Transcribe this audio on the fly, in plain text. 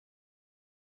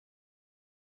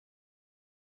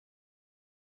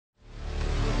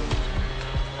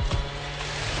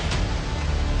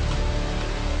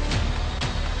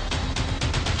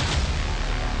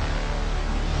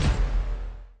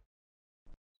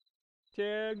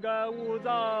天干物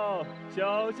燥，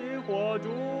小心火烛。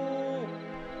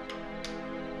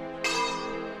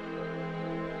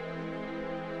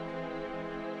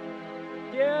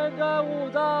天干物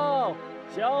燥，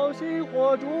小心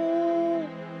火烛。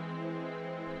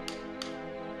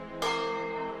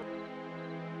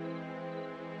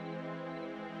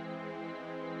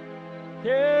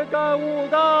天干物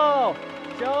燥，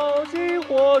小心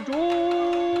火烛。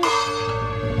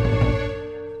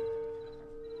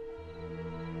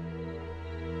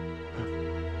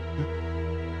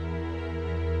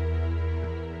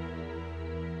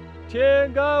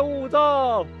天干物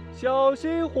燥，小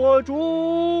心火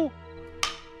烛。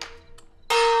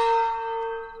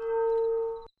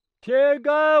天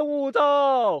干物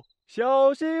燥，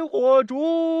小心火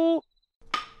烛。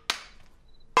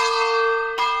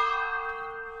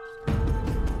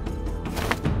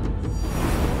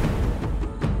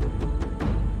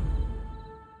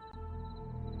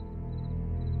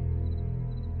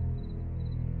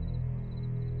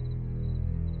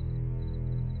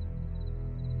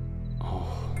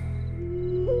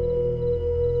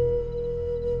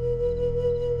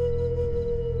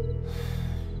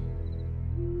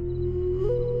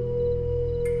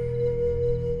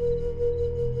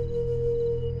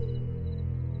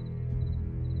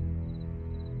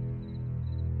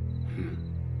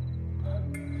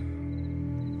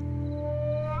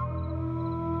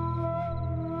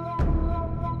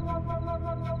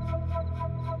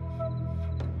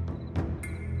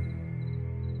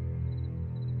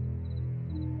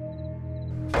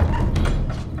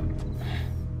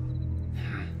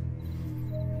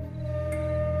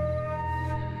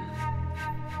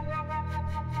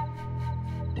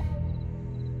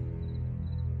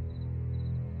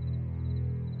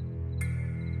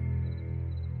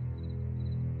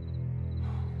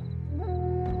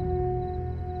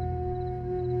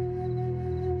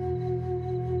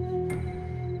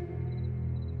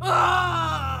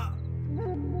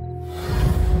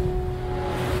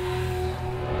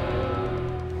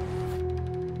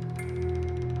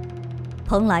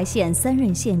蓬莱县3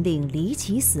任县令离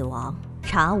奇死亡，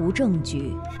查无证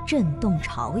据，震动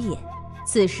朝野。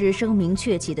此时声名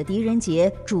鹊起的狄仁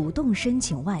杰主动申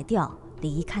请外调，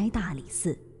离开大理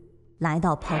寺，来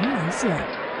到蓬莱县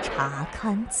查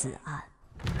勘此案。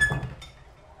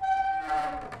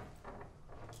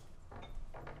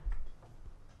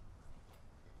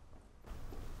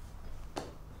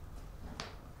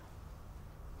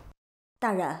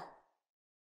大人，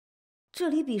这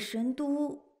里比神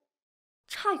都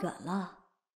差远了。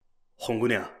红姑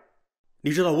娘，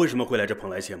你知道为什么会来这蓬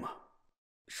莱县吗？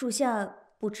属下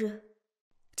不知。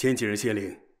前几任县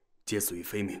令皆死于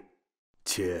非命，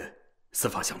且死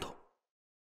法相同。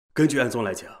根据案宗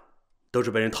来讲，都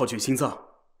是被人掏去心脏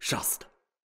杀死的。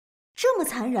这么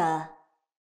残忍？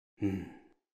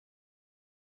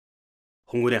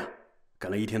红姑娘，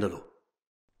赶了一天的路，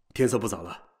天色不早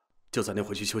了，就早点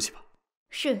回去休息吧。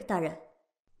是，大人。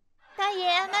大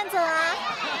爷慢走啊！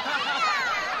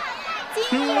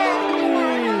金爷来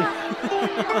了，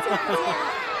大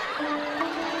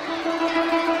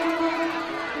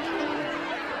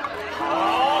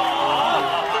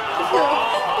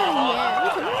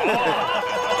姐。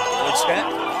有钱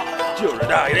就是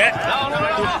大爷。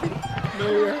没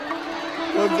人，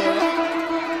我走了。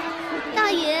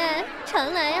大爷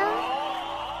常来啊。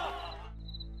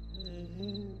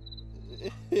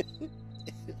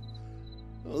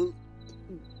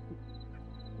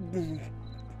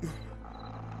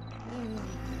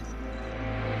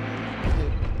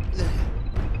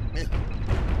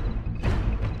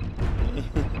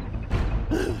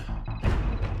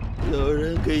有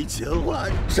人给钱花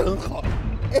真好。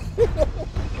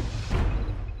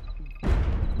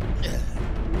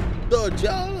到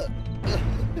家了。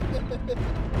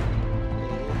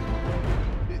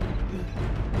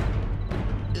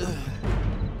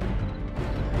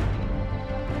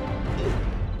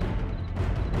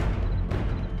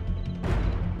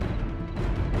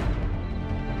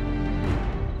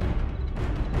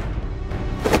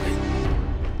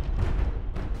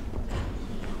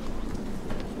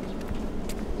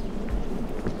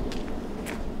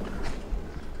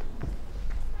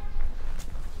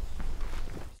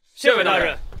谢伟大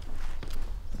人。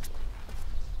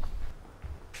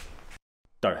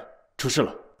大人，出事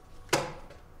了。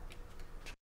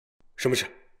什么事？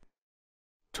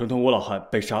城东吴老汉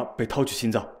被杀，被掏去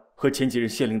心脏，和前几任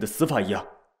县令的死法一样。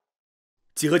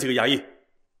集合几个衙役，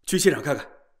去现场看看。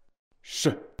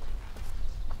是。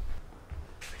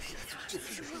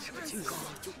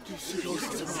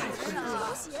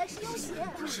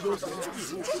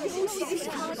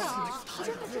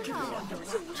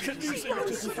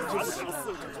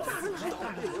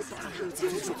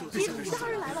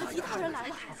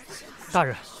大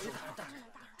人，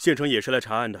县城也是来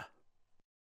查案的。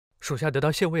属下得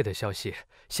到县尉的消息，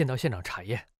现到现场查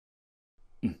验。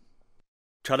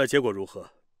查的结果如何？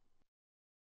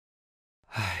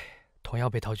同样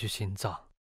被掏去心脏，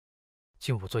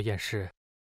经仵作验尸，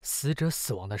死者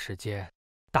死亡的时间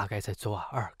大概在昨晚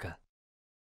2更。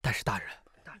但是大人，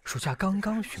属下刚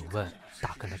刚询问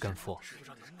大更的更夫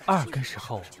，2更时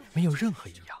候没有任何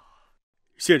异样。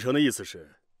县城的意思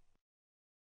是？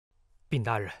禀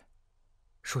大人，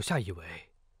属下以为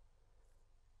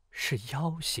是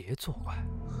妖邪作怪。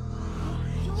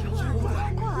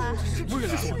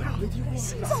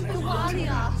心脏被挖了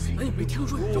呀！俺也没听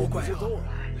说有妖怪啊。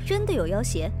真的有妖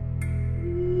邪？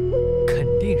肯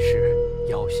定是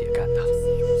妖邪干的。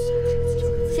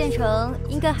县城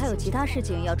应该还有其他事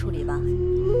情要处理吧？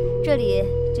这里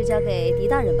就交给狄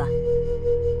大人吧。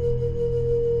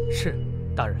是，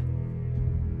大人。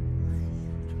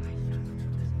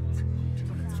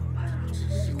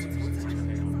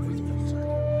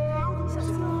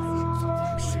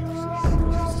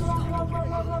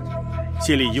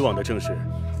县里以往的政事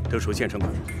都属县城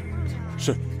管。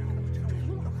是。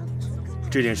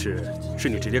这件事是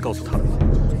你直接告诉他的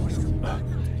吗？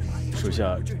属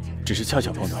下只是恰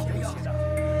巧碰到。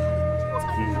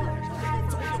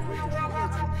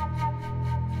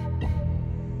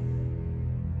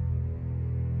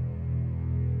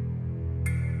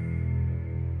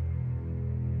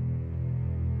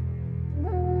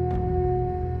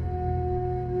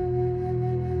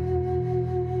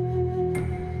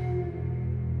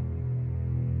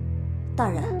大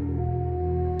人，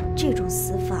这种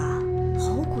死法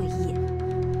好诡异，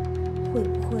会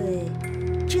不会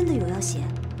真的有妖邪？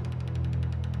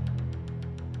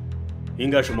应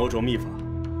该是某种秘法。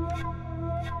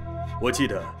我记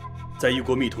得在异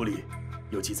国密图里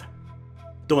有记载，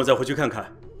等我再回去看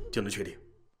看，就能确定。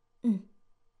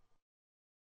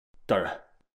大人，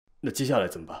那接下来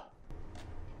怎么办？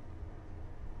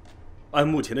按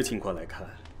目前的情况来看，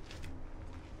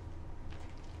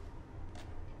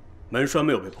门栓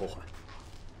没有被破坏，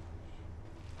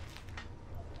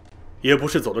也不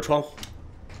是走的窗户，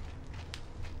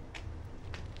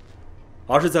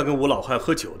而是在跟吴老汉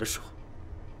喝酒的时候，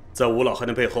在吴老汉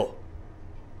的背后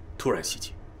突然袭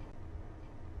击。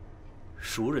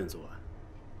熟人作案，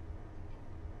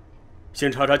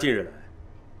先查查近日来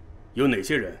有哪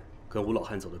些人跟吴老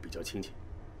汉走得比较亲近，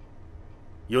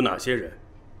有哪些人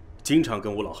经常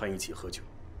跟吴老汉一起喝酒。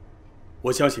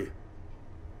我相信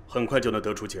很快就能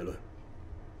得出结论。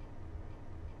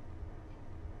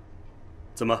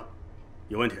怎么，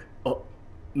有问题？哦，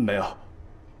没有，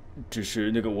只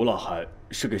是那个吴老汉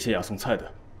是给县衙送菜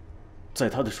的，在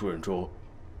他的熟人中，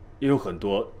也有很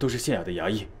多都是县衙的衙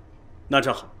役。那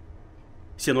正好，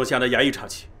县东县的衙役查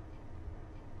起，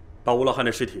把吴老汉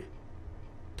的尸体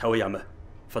抬回衙门，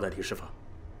放在停尸房。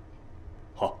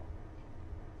好，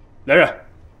来人，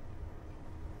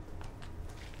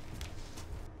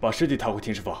把尸体抬回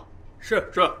停尸房。是。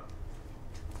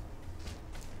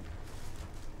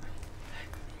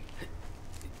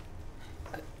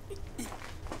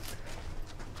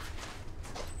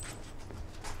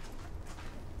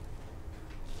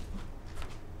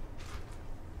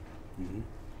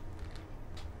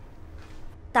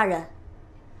大人，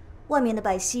外面的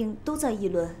百姓都在议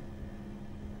论，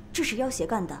这是妖邪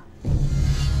干的。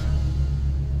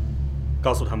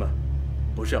告诉他们，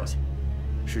不是妖邪，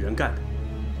是人干的。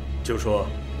就说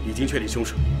已经确定凶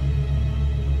手。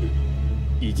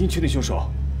已经确定凶手？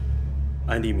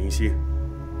安定民心，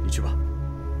你去吧。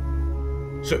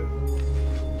是。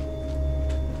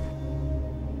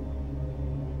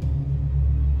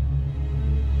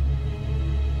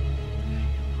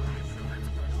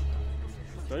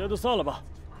大家都散了吧，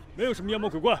没有什么妖魔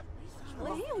鬼怪。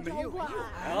没有妖怪。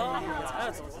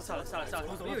走，下来，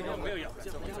没有妖，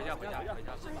回家。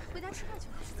回家吃饭去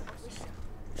了，是怎么回事？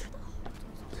不知道。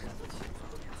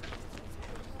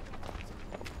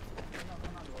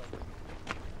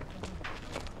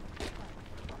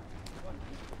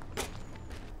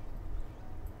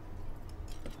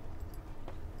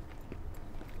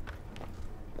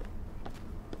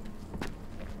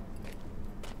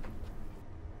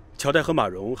乔代和马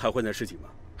蓉还混在市井吗？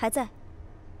还在。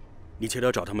你切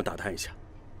条找他们打探一下，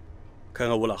看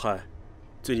看吴老汉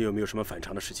最近有没有什么反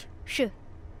常的事情。是。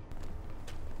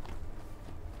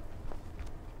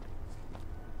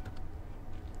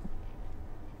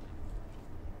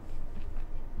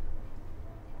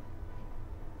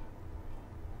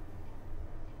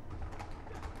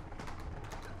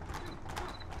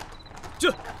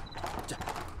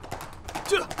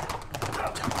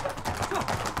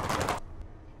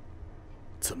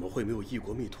怎么会没有异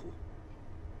国密图？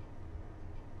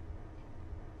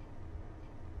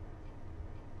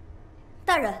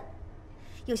大人，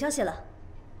有消息了。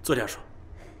坐下说。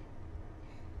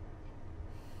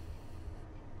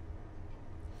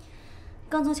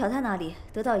刚从乔太那里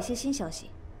得到一些新消息，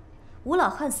吴老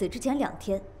汉死之前2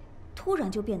天，突然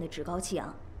就变得趾高气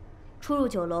扬，出入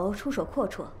酒楼出手阔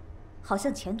绰，好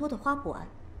像钱多的花不完。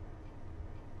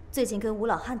最近跟吴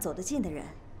老汉走得近的人，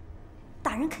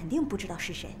大人肯定不知道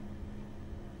是谁。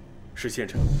是县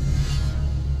城。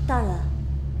大人，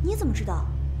你怎么知道？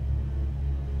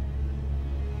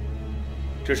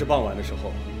这是傍晚的时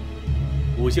候，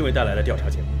武县委带来的调查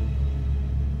结果。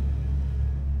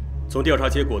从调查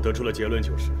结果得出了结论，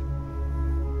就是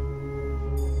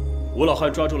吴老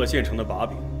汉抓住了县城的把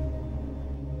柄，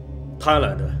贪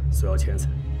婪的索要钱财，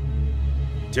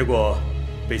结果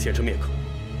被县城灭口。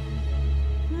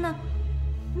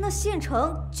那县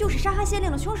城就是杀害县令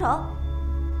的凶手？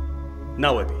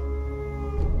那未必。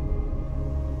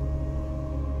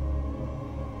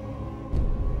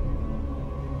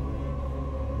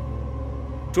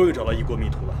终于找到异国密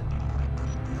图了。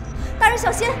大人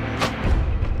小心！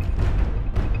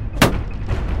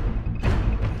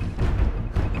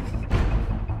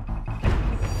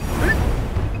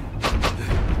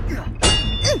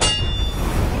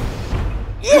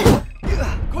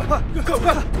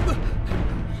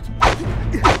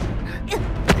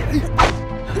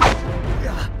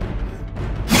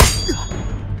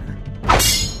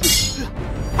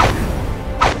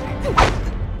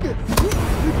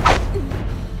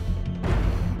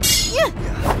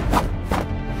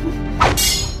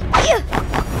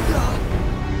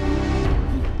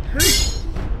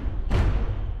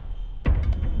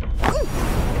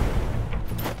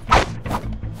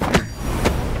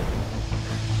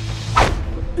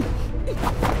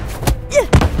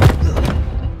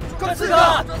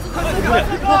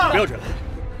快！不要追了。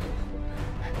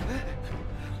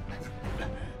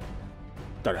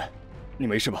大人，你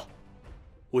没事吧？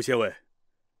吴县尉，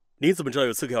你怎么知道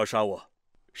有刺客要杀我？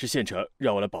是县城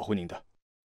让我来保护您的。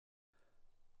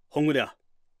红姑娘，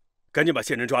赶紧把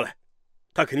县城抓来，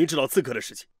他肯定知道刺客的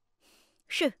事情。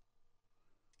是。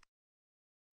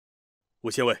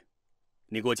吴县尉，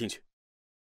你给我进去。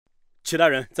其他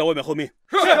人在外面候命。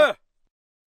是。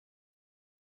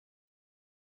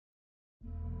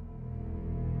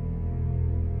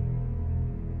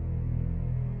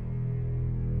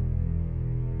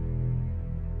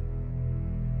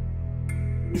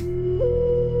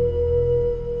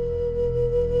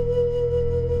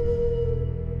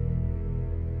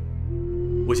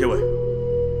吴县尉，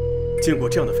见过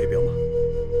这样的飞镖吗？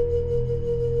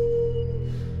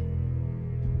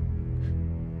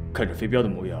看着飞镖的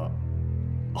模样，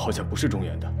好像不是中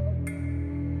原的。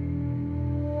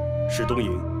是东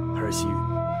瀛还是西域？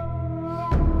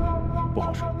不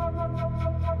好说。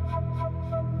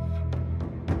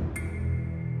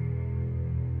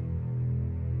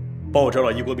帮我找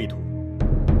找异国密图。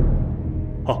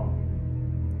好。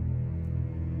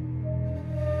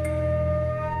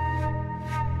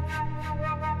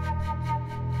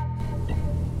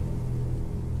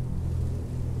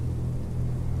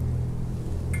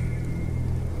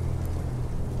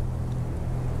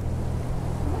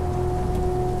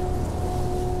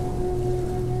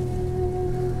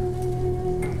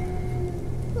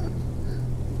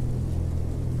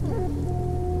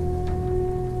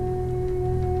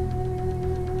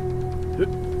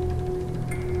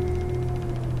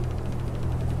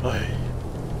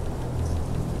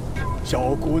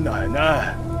小姑奶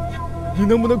奶，你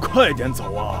能不能快点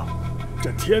走啊？这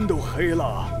天都黑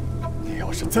了，你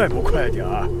要是再不快点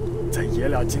儿，咱爷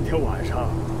俩今天晚上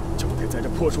就得在这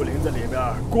破树林子里面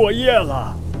过夜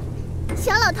了。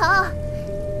小老头，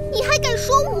你还敢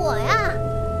说我呀？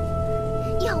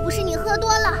要不是你喝多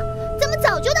了，咱们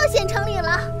早就到县城里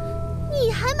了。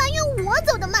你还埋怨我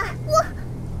走得慢，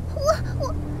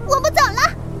我不走了，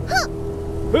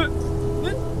哼！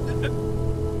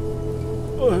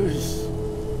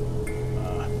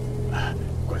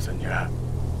乖孙女，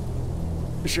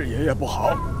是爷爷不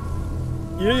好，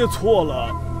爷爷错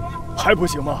了，还不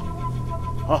行吗？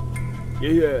啊，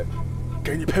爷爷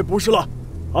给你赔不是了，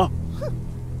啊？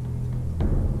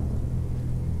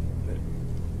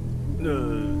那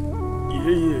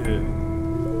爷爷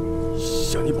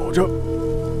向你保证，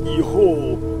以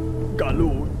后赶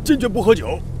路坚决不喝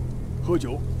酒，喝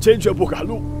酒坚决不赶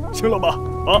路，行了吧？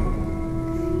啊？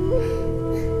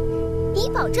你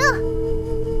保证？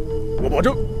我保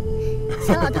证。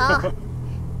小老头，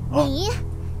你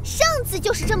上次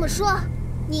就是这么说，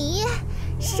你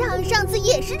上次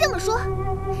也是这么说，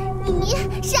你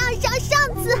上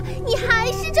次你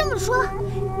还是这么说，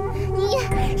你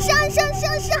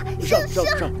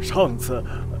上次，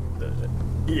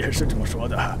也是这么说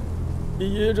的。爷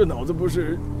爷这脑子不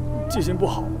是记性不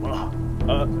好吗？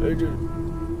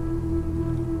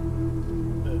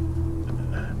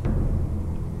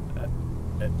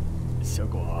小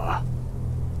果，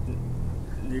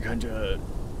你看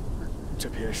这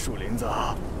片树林子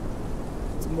啊，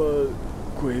怎么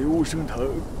鬼雾升腾，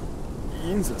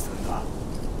阴森森的？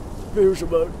没有什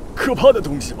么可怕的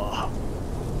东西吗？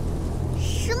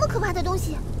什么可怕的东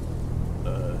西？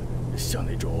像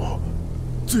那种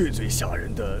最吓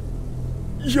人的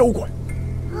妖怪，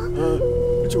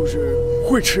就是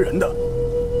会吃人的，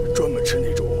专门吃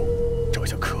那种长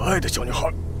相可爱的小女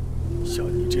孩，像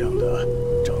你这样的，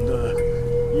长得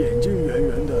眼睛圆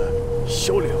圆的，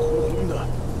小脸红红的，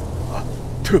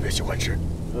特别喜欢吃。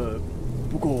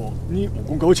不过你武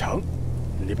功高强，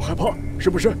你不害怕是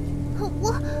不是？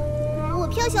我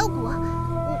飘小骨，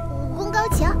武功高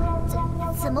强，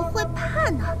怎么会怕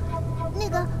呢？那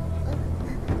个，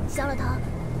小老头，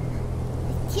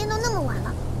天都那么晚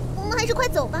了，我们还是快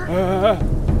走吧。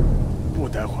不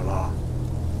待会儿了。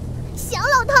小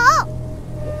老头，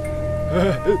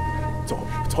走。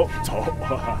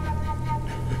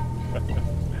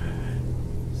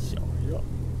小样，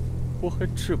我还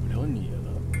治不了你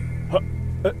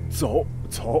了。走。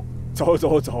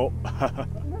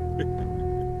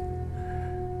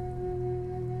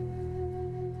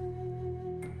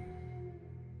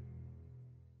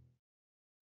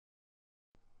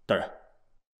大人，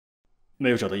没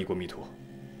有找到异国迷途。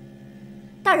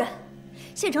大人，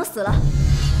县城死了。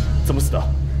怎么死的？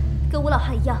跟吴老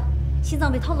汉一样，心脏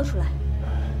被掏了出来。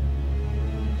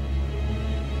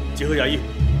结合衙役，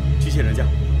去县城家。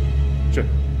是。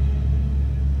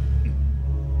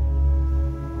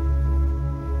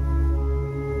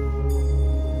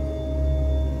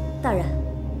大人，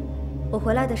我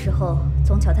回来的时候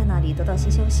从乔太那里得到些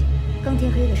消息，刚天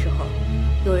黑的时候，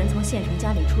有人从县城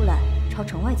家里出来，朝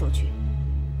城外走去。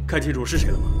看清楚是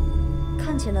谁了吗？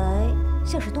看起来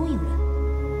像是东瀛人。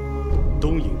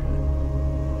东瀛人，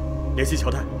联系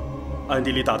乔太，暗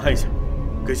地里打探一下，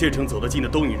跟县城走得近的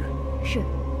东瀛人。是。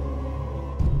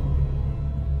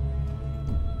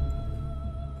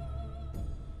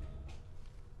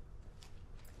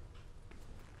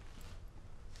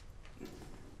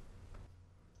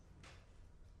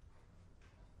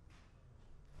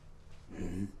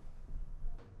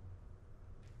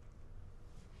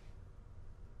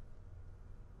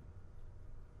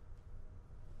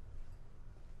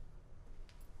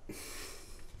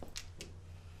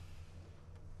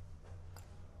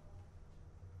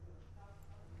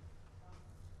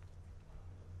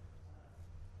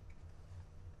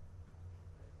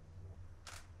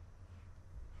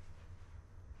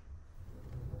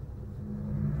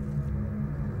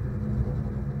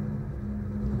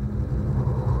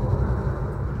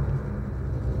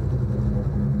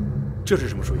这是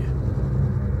什么树叶？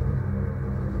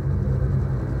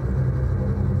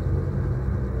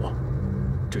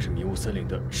这是迷雾森林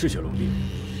的嗜血龙力。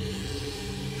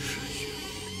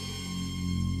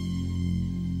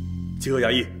集合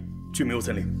衙役，去迷雾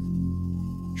森林。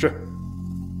是。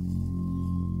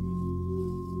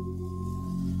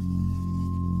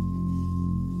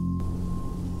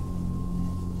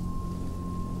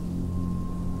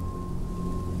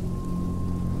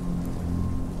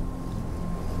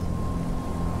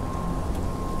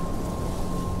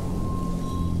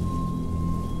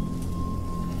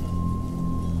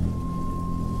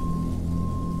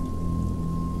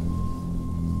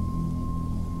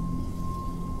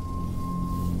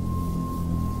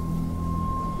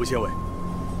吴县委，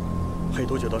还有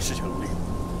多久到嗜血龙岭？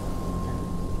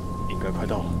应该快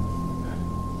到了。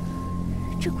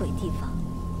这鬼地方，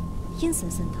阴森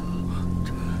森的。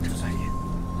这来也。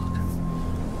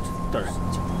大人，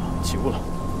起雾了。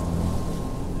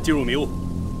进入迷雾，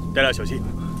大家小心。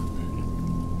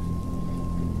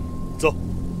走。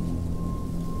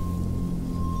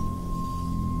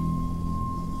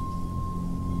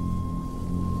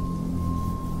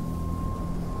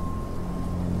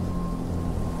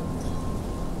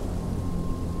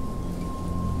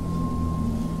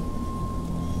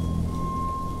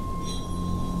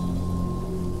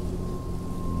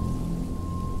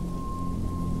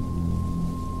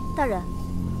大人，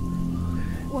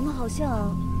我们好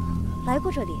像来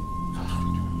过这里。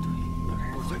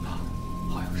不害怕，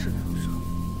好像是，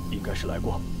应该是来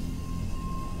过。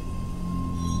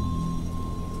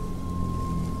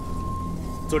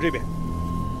坐这边。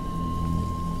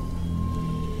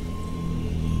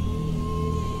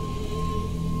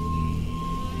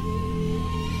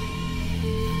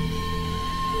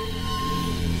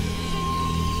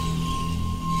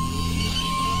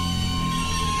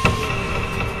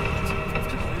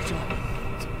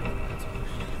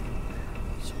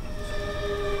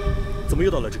怎么又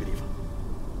到了这个地方？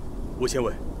吴先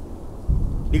伟，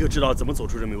你可知道怎么走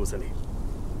出这迷雾森林？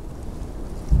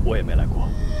我也没来过，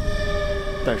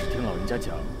但是听老人家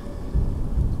讲，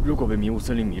如果被迷雾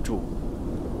森林迷住，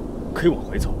可以往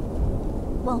回走。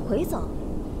往回走？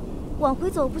往回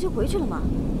走不就回去了吗？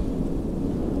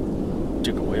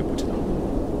这个我也不知道。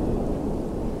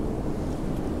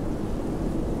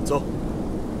走，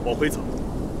往回走。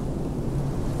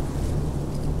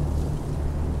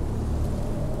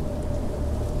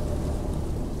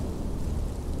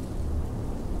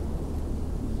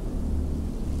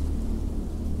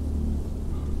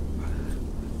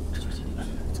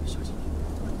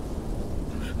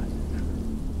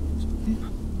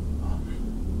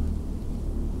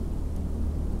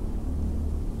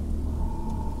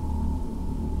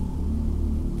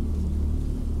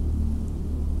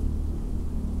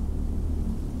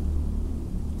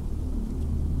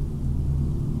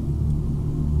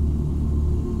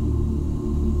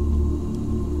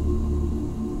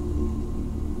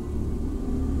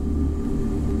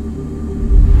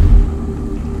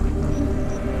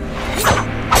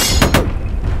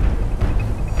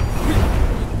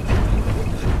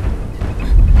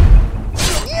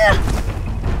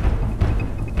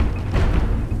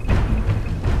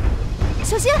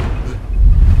小心！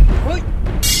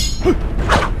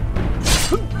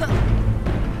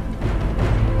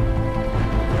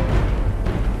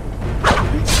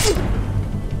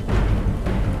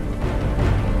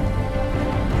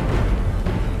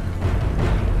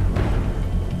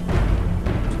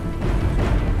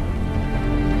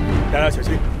大家小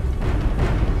心！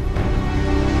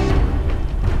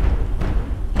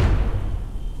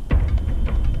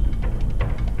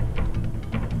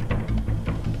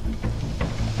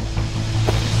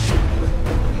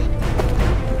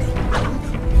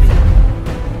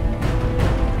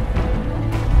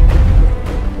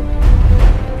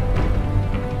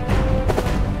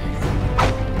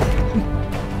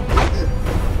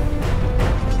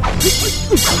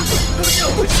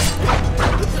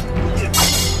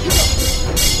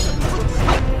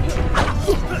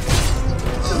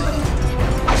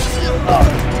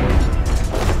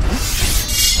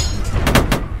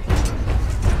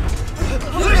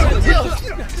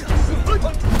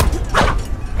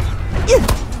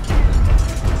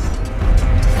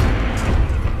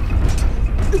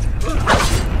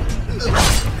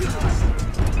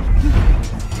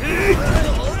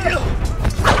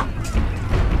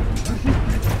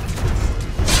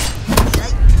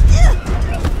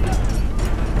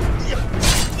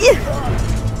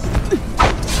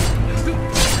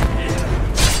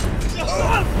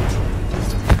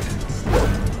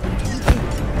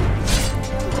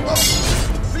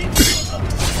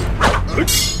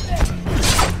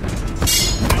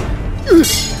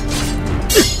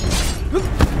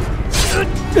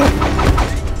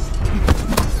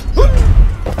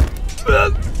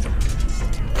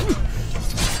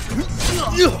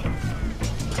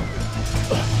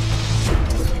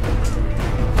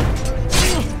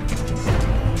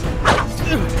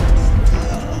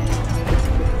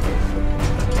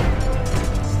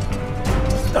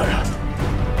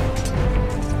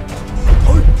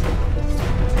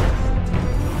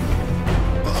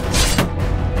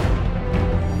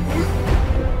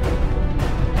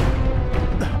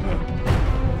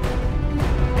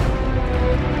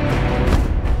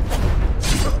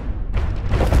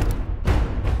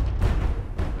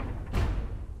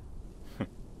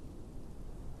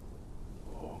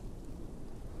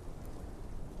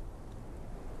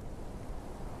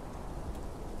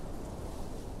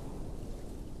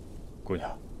姑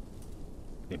娘，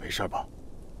你没事吧？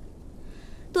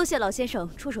多谢老先生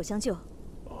出手相救。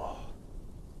哦，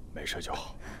没事就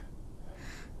好。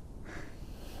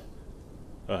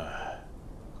哎，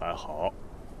还好，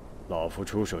老夫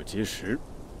出手及时。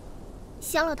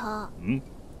肖老头，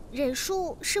忍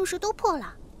术是不是都破了？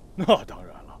那当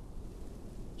然了，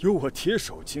有我铁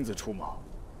手亲自出马，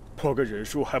破个忍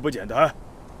术还不简单？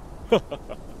哈哈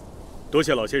哈！多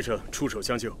谢老先生出手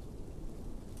相救。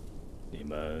你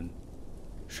们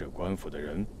是官府的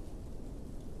人，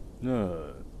那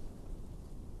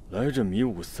来这迷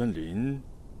雾森林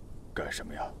干什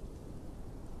么呀？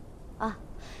啊，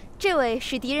这位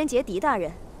是狄仁杰狄大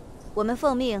人，我们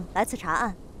奉命来此查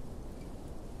案。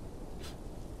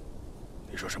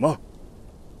你说什么？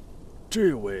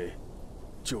这位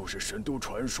就是神都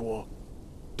传说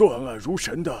断案如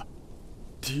神的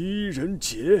狄仁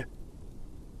杰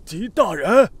狄大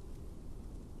人？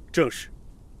正是。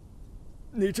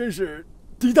你真是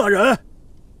狄大人！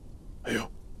哎呦，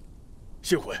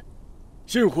幸会，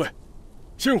幸会，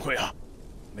幸会啊！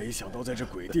没想到在这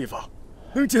鬼地方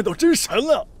能见到真神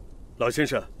了。老先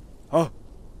生，啊，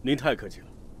您太客气了。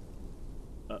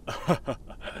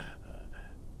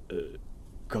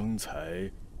刚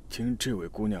才听这位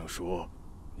姑娘说，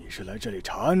你是来这里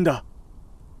查案的，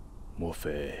莫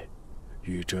非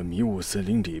与这迷雾森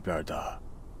林里边的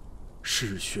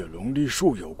嗜血龙栗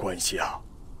树有关系啊？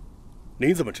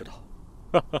您怎么知道？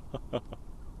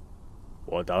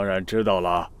我当然知道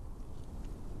了。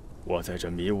我在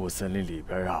这迷雾森林里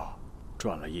边啊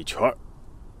转了一圈，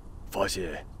发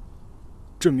现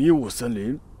这迷雾森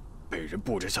林被人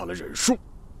布置下了忍术，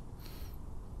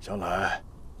想来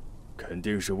肯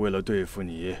定是为了对付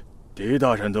你狄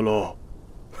大人的喽。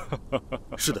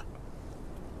是的。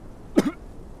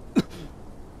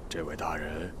这位大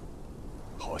人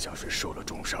好像是受了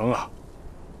重伤啊。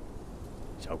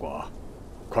小寡，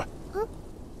快，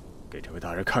给这位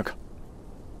大人看看，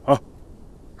啊。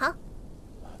好。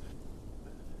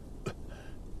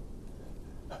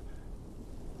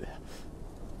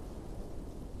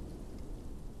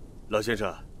老先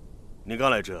生，您刚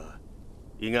来这，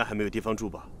应该还没有地方住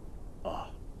吧？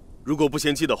啊，如果不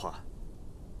嫌弃的话，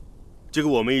就跟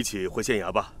我们一起回县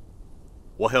衙吧。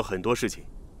我还有很多事情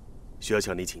需要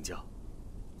向你请教。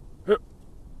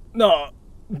那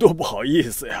多不好意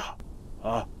思呀，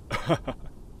啊！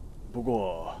不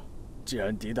过，既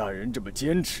然狄大人这么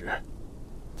坚持，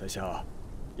在下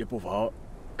也不妨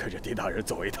跟着狄大人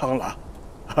走一趟了。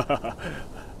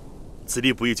此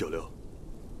地不宜久留，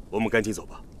我们赶紧走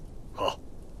吧。好，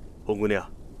红姑娘，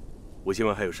我先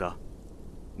生还有伤，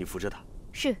你扶着他。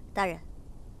是，大人。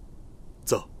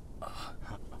走。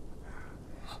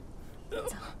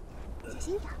走，小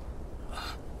心点。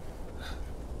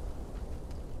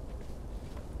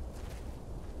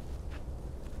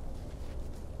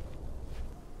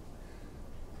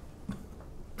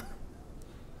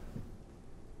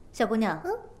小姑娘，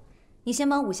你先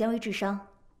帮5仙卫治伤，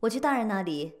我去大人那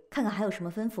里看看还有什么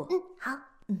吩咐。好。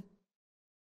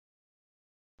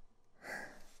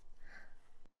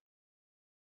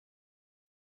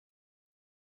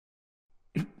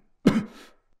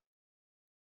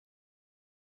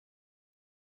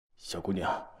小姑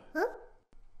娘，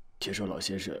听说老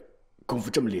先生功夫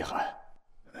这么厉害，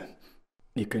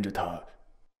你跟着他，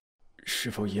是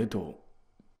否也懂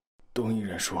东瀛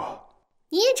忍术？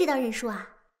你也知道忍术啊？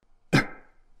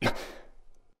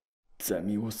在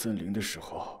迷雾森林的时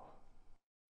候，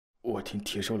我听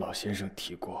铁手老先生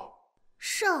提过。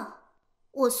是啊，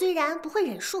我虽然不会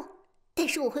忍术，但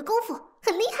是我会功夫，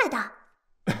很厉害的。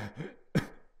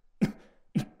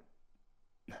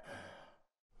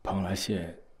蓬莱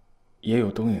县也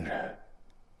有东瀛人，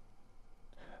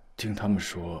听他们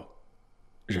说，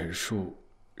忍术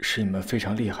是一门非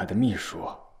常厉害的秘术。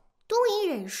东瀛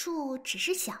忍术只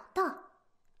是小道，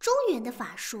中原的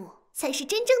法术才是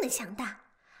真正的强大，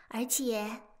而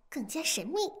且更加神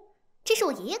秘。这是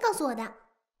我爷爷告诉我的。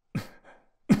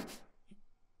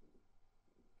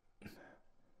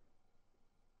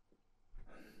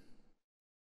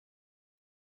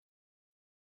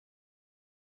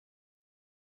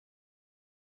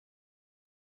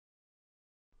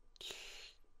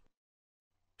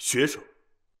血手，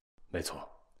没错，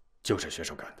就是血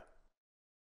手干的。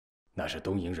那是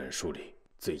东瀛忍术里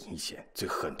最阴险、最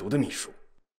狠毒的秘术。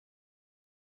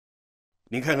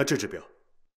您看看这只表，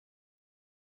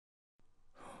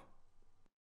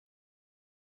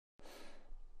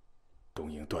东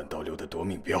瀛断刀流的夺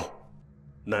命镖，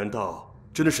难道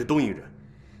真的是东瀛人？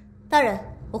大人，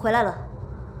我回来了。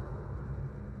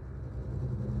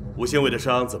5仙卫的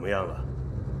伤怎么样了？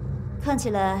看起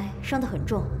来伤得很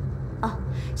重。啊，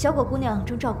小果姑娘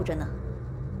正照顾着呢。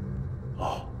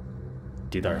哦，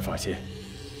狄大人放心，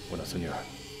我那孙女儿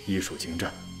医术精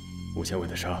湛，5仙卫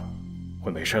的伤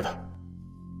会没事的。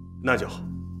那就好。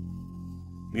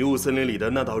迷雾森林里的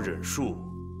那道忍术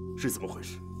是怎么回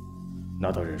事？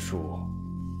那道忍术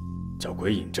叫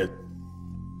鬼影阵，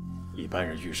一般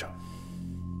人遇上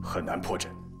很难破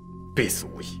阵，必死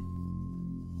无疑。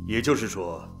也就是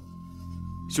说，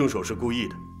凶手是故意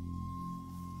的，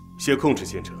先控制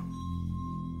县城，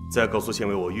再告诉县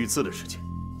尉我遇刺的事情，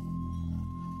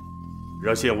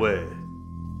让县尉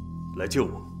来救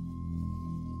我，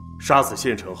杀死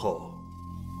县城后，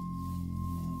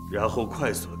然后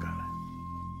快速的赶来，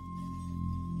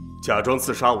假装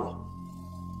刺杀我，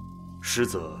实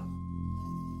则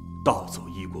盗走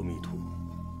异国密图，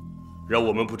让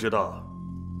我们不知道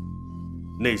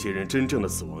那些人真正的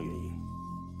死亡原因。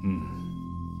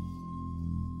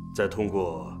再通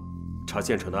过查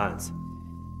县城的案子，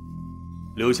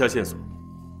留下线索，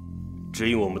指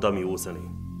引我们到迷雾森林，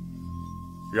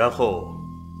然后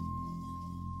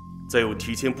再用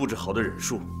提前布置好的忍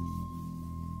术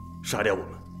杀掉我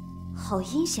们。好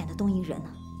阴险的东瀛人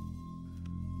啊！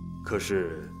可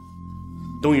是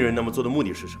东瀛人那么做的目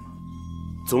的是什么？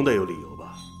总得有理由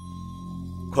吧？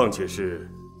况且是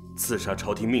刺杀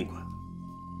朝廷命官，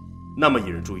那么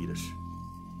引人注意的事。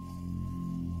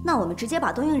那我们直接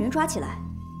把东瀛人抓起来，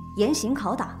严刑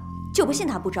拷打，就不信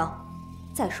他不招。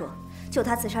再说，就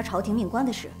他刺杀朝廷命官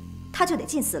的事，他就得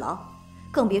进死牢，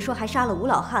更别说还杀了吴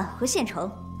老汉和县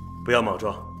城。不要莽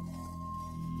撞。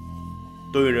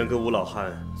东瀛人跟吴老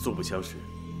汉素不相识，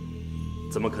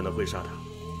怎么可能会杀他？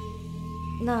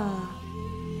那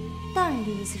大人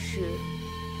的意思是？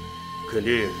肯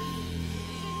定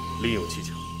另有蹊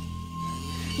跷。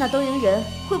那东瀛人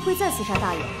会不会再刺杀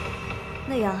大人？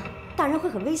那样大人会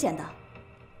很危险的。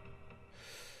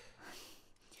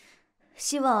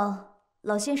希望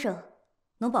老先生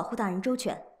能保护大人周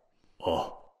全。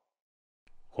哦，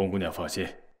红姑娘放心，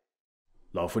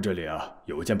老夫这里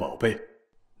有一件宝贝，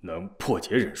能破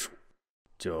解忍术，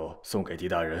就送给狄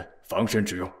大人防身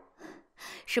之用。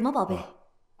什么宝贝？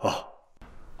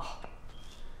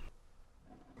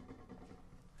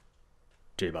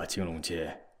这把青龙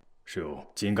剑是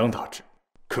用金刚打制，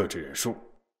克制忍术。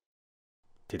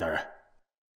狄大人，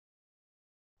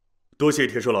多谢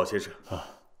铁手老先生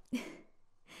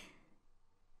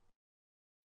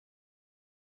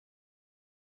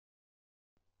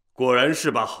果然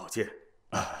是把好剑。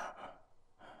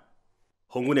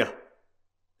红姑娘，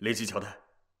联系乔太，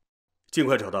尽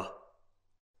快找到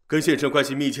跟县城关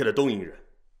系密切的东瀛人，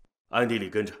暗地里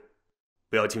跟着，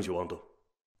不要轻举妄动，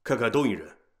看看东瀛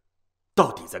人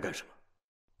到底在干什么，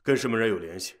跟什么人有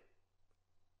联系。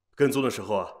跟踪的时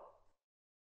候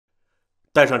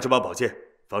带上这把宝剑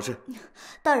防身。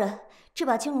大人，这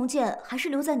把青龙剑还是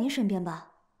留在您身边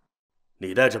吧。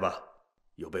你带着吧，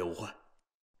有备无患。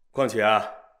况且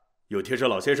有铁手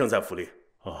老先生在府里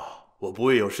我不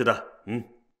会有事的。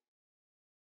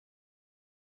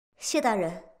谢大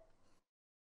人。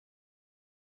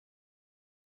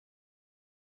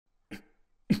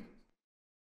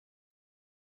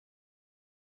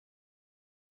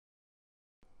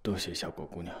多谢小果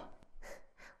姑娘。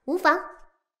无妨，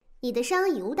你的伤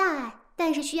已无大碍，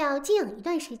但是需要静养一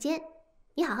段时间。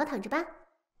你好好躺着吧。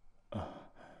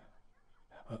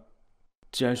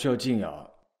既然需要静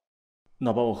养，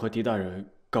那帮我和狄大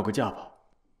人告个假吧。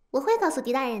我会告诉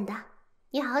狄大人的。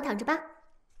你好好躺着吧。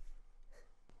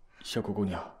小果姑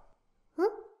娘。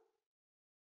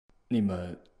你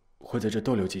们会在这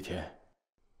逗留几天？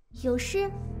有事？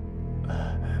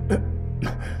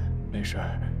没事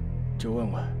儿，就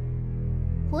问问。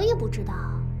我也不知道，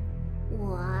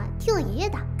我听我爷爷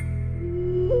的。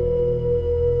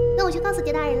那我去告诉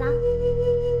狄大人了。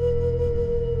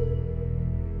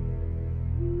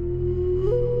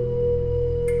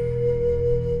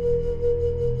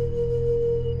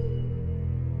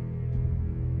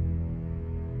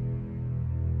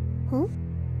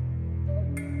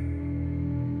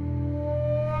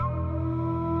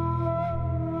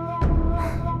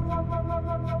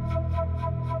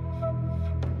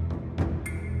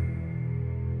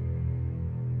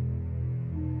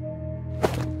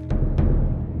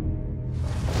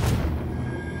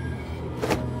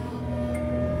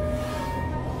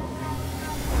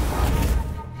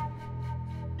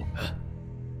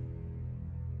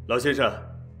老先生，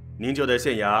您就在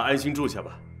县衙安心住下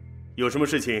吧，有什么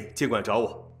事情尽管找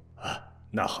我。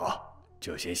那好，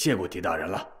就先谢过狄大人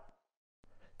了。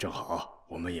正好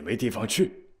我们也没地方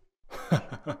去。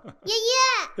爷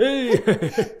爷，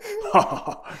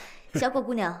小果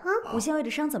姑娘，五县尉的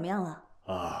伤怎么样了？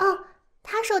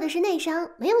他受的是内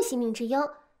伤，没有性命之忧，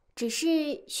只是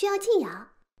需要静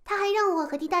养。他还让我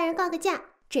和狄大人告个假，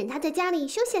枕他在家里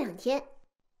休息2天。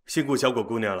辛苦小果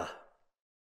姑娘了。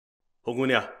红姑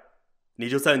娘，你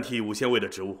就暂替五县尉的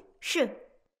职务。是。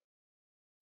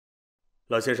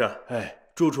老先生，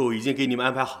住处已经给你们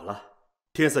安排好了。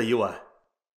天色已晚，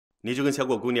你就跟小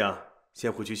果姑娘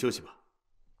先回去休息吧。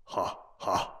好。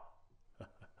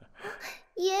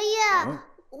爷爷，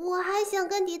我还想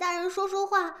跟狄大人说说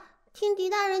话，听狄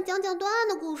大人讲讲断案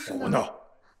的故事呢。胡闹！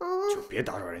就别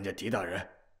打扰人家狄大人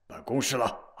办公室了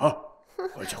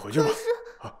回去吧。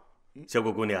小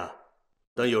果姑娘，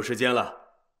等有时间了，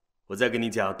我再跟你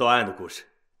讲断案的故事。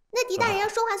那狄大人要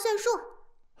说话算数。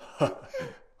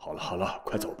好了，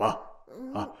快走吧。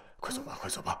快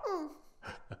走吧。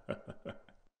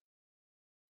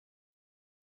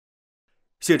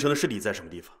县城的尸体在什么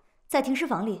地方？在停尸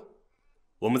房里。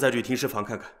我们再去停尸房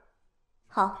看看。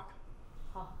好。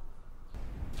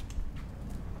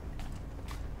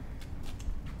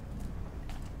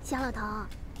小老头，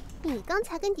你刚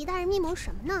才跟狄大人密谋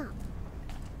什么呢？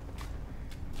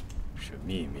是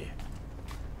秘密。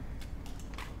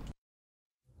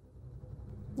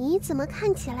你怎么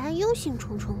看起来忧心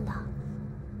忡忡的？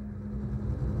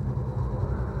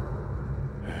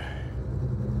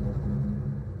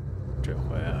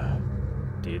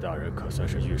大人可算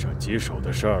是遇上棘手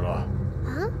的事儿了。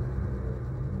啊？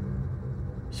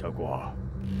小果，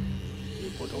你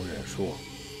不懂忍术，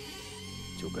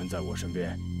就跟在我身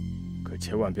边，可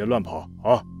千万别乱跑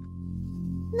啊！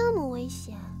那么危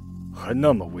险？还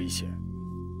那么危险，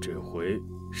这回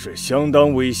是相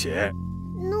当危险。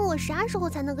那我啥时候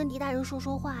才能跟狄大人说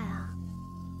说话呀？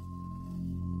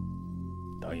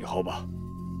等以后吧。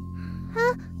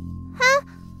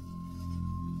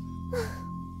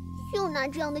又拿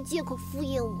这样的借口敷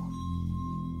衍我。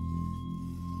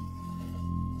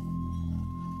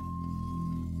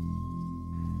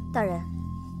大人，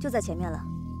就在前面了。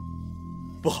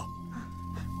不好，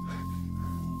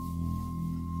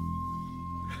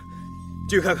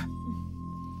进去看看。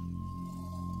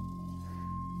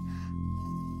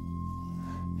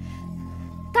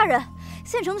大人，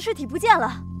县城的尸体不见了。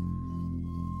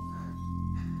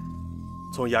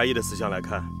从衙役的死相来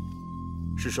看，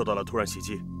是受到了突然袭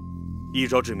击，一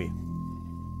招致命。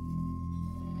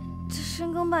这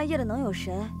深更半夜的能有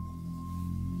谁？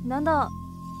难道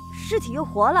尸体又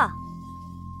活了？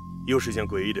又是件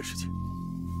诡异的事情。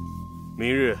明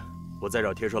日我再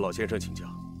找天寿老先生请教，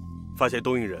发现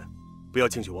东瀛人，不要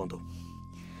轻举妄动。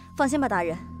放心吧，大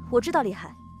人，我知道厉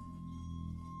害。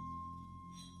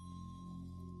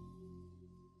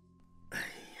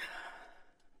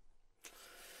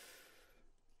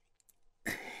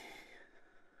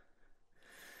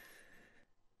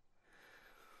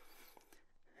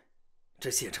这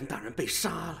县城大人被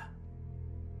杀了，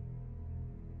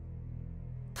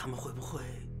他们会不会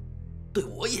对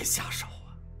我也下手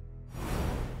啊？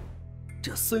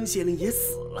这孙县令也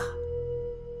死了，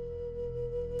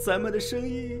咱们的生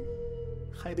意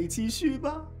还得继续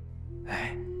吧？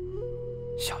哎，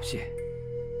小心，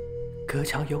隔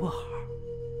墙有耳。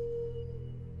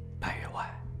白员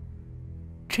外，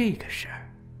这个事儿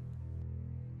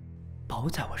包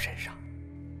在我身上。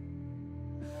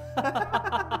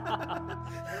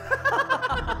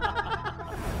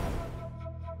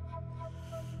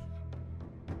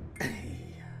哎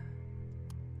呀，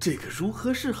这可如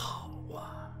何是好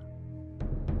啊？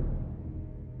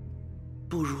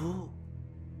不如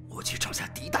我去找下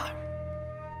狄大人。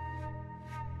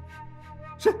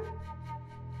是。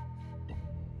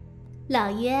老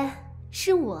爷，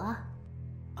是我。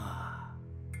啊，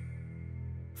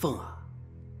凤啊，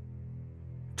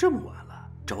这么晚了，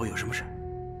找我有什么事？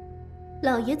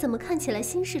老爷怎么看起来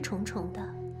心事重重的？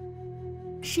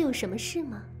是有什么事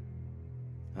吗？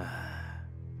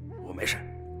我没事，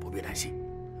不必担心。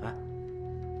啊，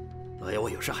老爷，我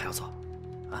有事还要做。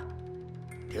啊，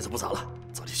天色不早了，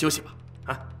早去休息吧。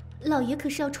啊，老爷可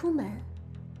是要出门？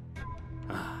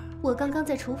啊，我刚刚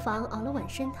在厨房熬了碗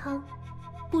参汤，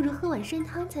不如喝碗参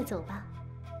汤再走吧。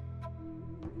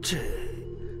这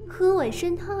喝碗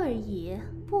参汤而已，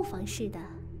不妨事的。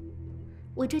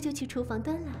我这就去厨房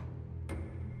端来。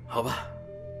好吧。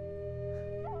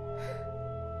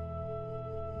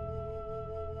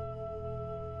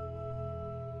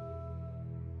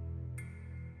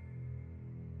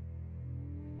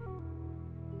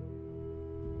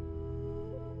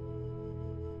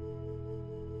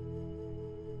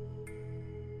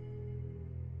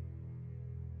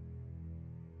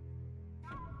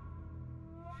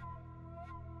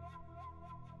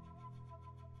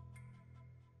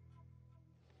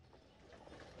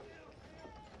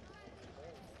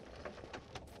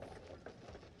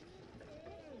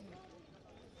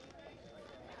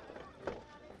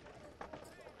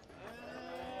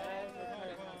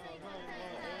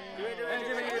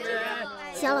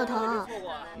小老头，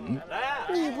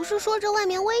你不是说这外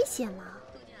面危险吗？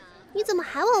你怎么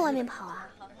还往外面跑啊？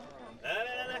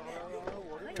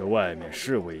这外面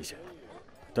是危险，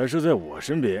但是在我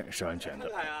身边是安全的。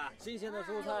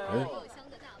哎，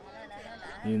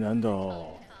你难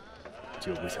道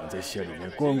就不想在县里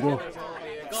面逛逛？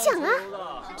想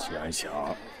啊！既然想，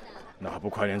那还不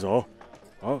快点走？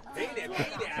啊！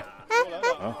哎，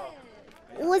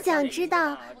我想知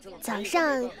道早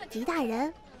上狄大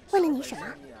人问了你什么？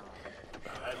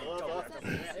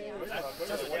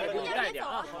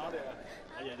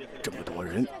这么多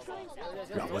人，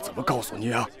让我怎么告诉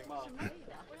你啊？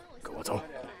跟我走。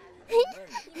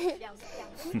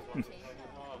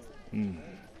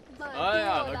哎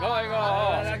呀，再看一个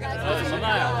啊！什么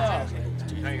呀？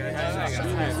看一看，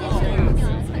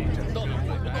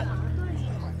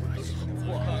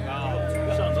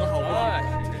上得好啊！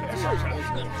是啥？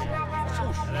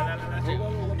来，这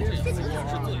个是最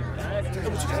那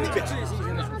么去看那边，最新鲜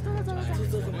的。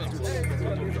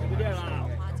不见了。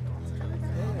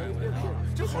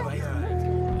这好玩意儿。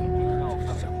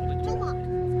周末。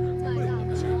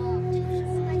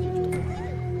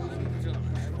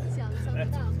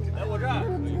来我这儿。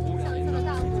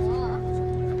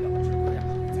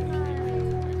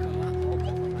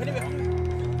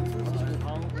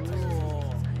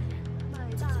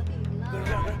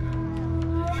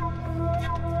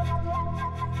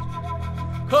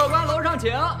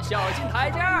请，小心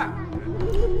台阶。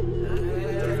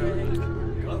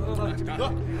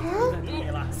哥，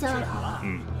小老头，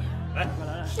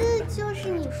这就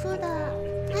是你说的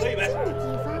安静的地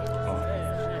方。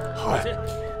嗨，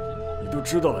你都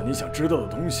知道了你想知道的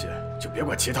东西，就别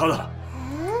管其他的了。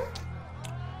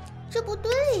这不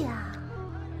对呀！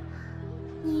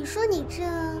你说你这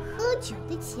喝酒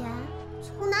的钱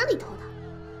从哪里偷的？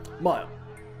妈呀，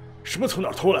什么从哪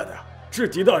儿偷来的呀？这是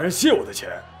狄大人谢我的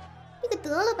钱。你可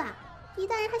得了吧！狄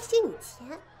大人还谢你钱？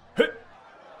嘿，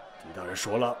狄大人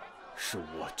说了，是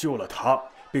我救了他，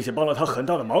并且帮了他很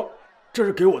大的忙，这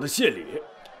是给我的谢礼。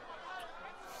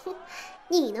哼，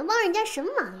你能帮人家什么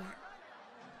忙呀？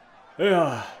哎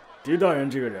呀，狄大人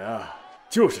这个人啊，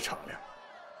就是敞亮。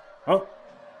啊，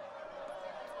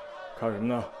看什么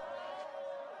呢？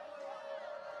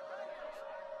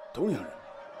东瀛人。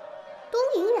东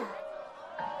瀛人？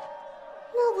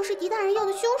那不是狄大人要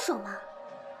的凶手吗？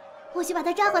我去把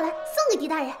他抓回来，送给狄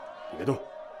大人。你别动，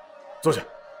坐下。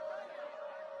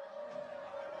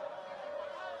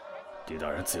狄大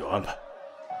人自有安排，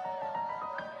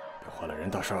别坏了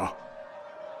人大事啊。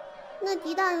那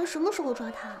狄大人什么时候抓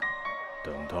他？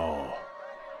等到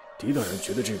狄大人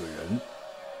觉得这个人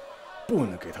不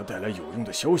能给他带来有用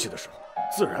的消息的时候，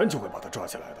自然就会把他抓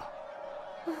起来的。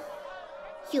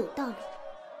有道理。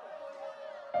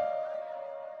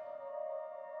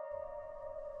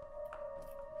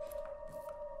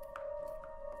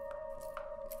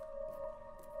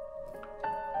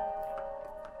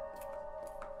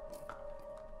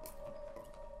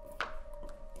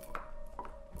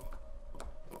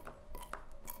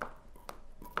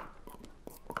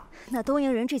那东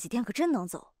瀛人这几天可真能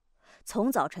走，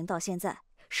从早晨到现在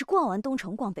是逛完东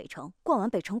城逛北城，逛完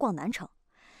北城逛南城，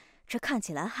这看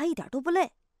起来还一点都不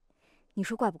累，你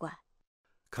说怪不怪？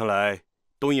看来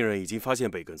东瀛人已经发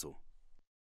现被跟踪，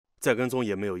再跟踪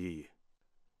也没有意义，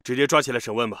直接抓起来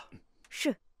审问吧。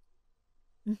是。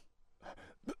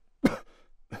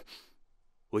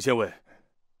我先问，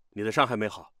你的伤还没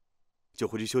好，就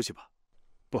回去休息吧。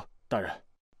不，大人，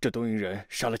这东瀛人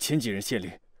杀了前几任县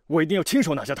令，我一定要亲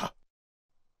手拿下他。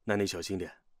那你小心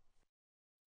点。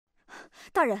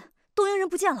大人，东瀛人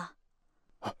不见了。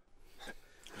老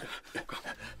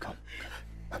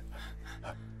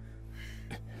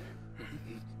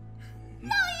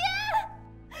爷！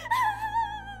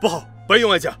不好，白员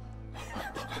外家。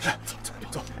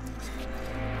走。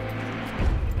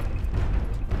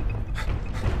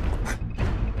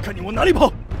看你往哪里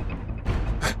跑！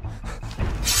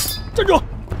站住！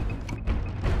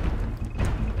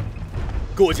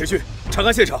跟我前去查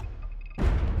看现场。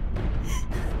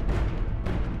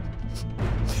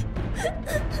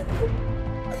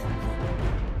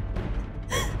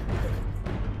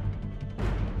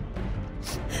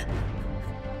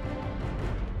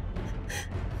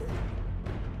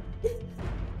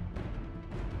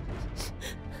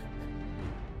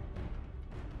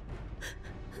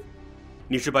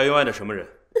你是白员外的什么人？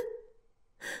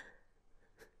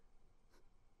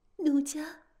奴家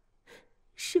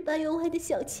是白员外的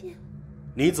小妾。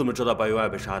你怎么知道白员外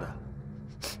被杀的？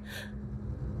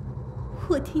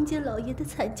我听见老爷的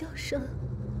惨叫声，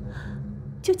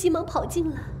就急忙跑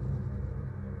进来，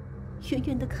远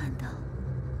远的看到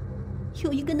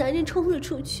有一个男人冲了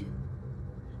出去。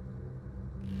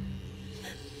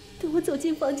等我走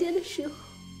进房间的时候，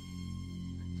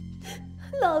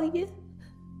老爷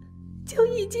就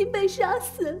已经被杀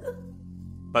死了。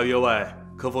白员外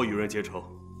可否与人结仇？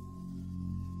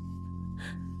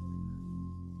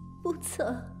不曾。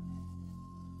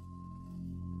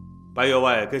白员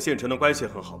外跟县城的关系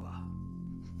很好吧？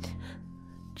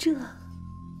这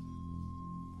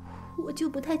我就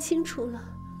不太清楚了。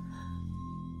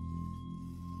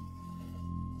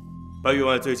白员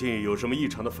外最近有什么异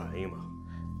常的反应吗？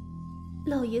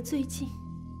老爷最近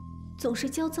总是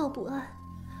焦躁不安，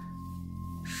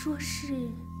说是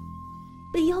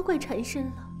被妖怪缠身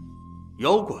了。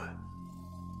妖怪？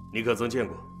你可曾见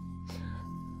过？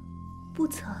不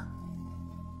曾。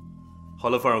好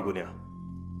了，凤儿姑娘，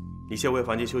你先回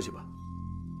房间休息吧。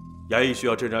衙役需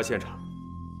要侦查现场，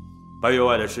白员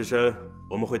外的尸身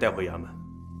我们会带回衙门。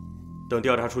等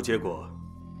调查出结果，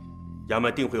衙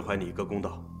门定会还你一个公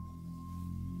道。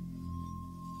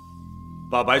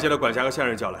把白家的管家和下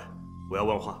人叫来，我要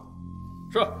问话。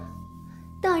是。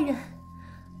大人，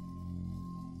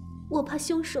我怕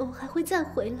凶手还会再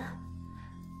回来，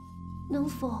能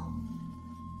否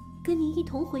跟您一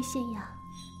同回县衙？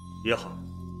也好。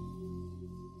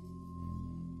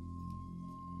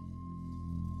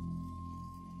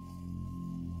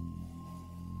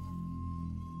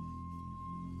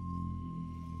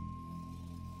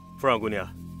凤儿姑娘，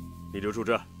你留住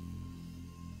这。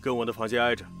跟我的房间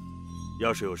挨着，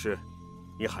要是有事，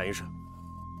你喊一声，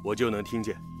我就能听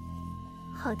见。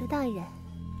好的，大人。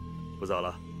不早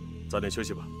了，早点休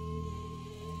息吧。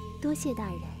多谢大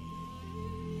人。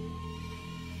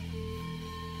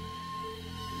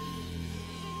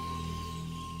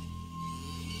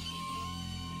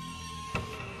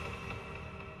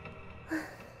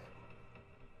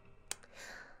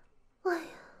哎呀。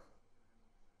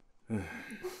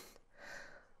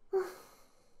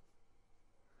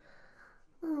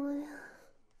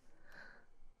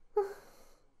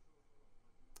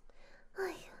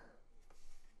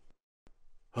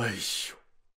哎呦，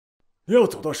你要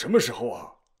走到什么时候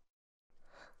啊？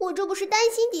我这不是担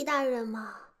心狄大人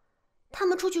吗？他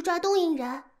们出去抓东瀛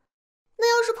人，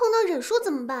那要是碰到忍术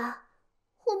怎么办？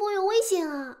会不会有危险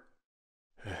啊？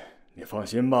你放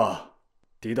心吧，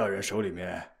狄大人手里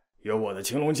面有我的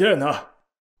青龙剑呢。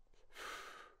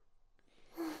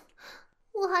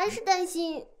我还是担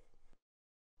心。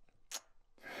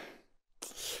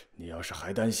你要是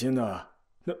还担心呢，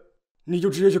那你就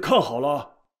直接去看好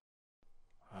了。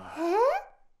哎，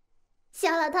小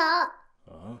老头，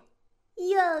啊，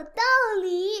有道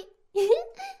理。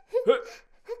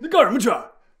你干什么去？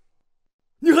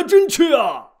你还真去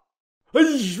啊？哎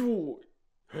呦，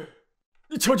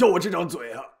你瞧瞧我这张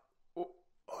嘴啊！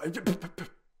哎呀，呸！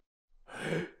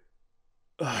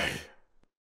哎呀！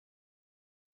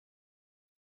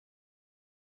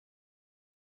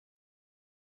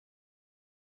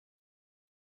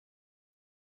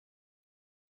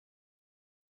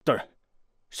大人，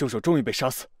凶手终于被杀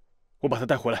死，我把他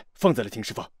带回来，放在了停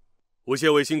尸房。吴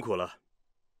县尉辛苦了，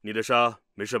你的伤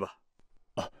没事吧？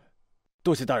啊，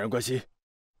多谢大人关心，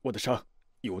我的伤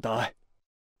已无大碍。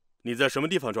你在什么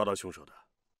地方抓到凶手的？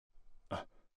啊，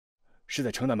是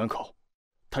在城南门口，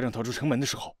他正逃出城门的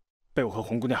时候，被我和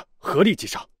红姑娘合力击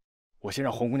杀。我先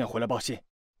让红姑娘回来报信，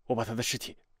我把她的尸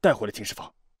体带回了停尸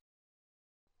房。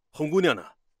红姑娘呢？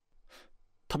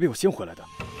她比我先回来的。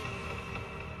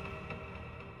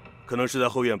可能是在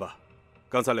后院吧，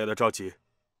刚才来的着急，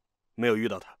没有遇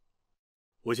到他。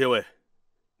吴县尉，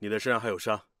你的身上还有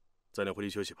伤，早点回去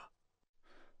休息吧。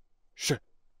是。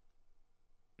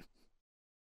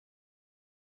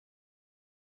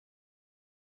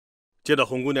见到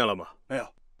红姑娘了吗？没有。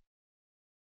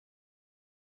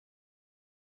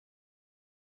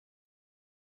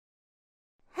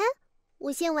哎，吴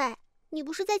县尉，你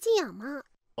不是在静养吗？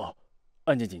哦，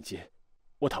案件紧急，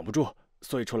我躺不住，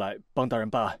所以出来帮大人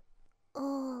办案。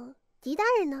哦，狄大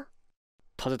人呢？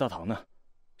他在大堂呢，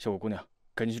小果姑娘，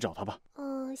赶紧去找他吧。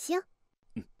行。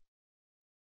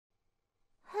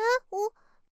哎，我。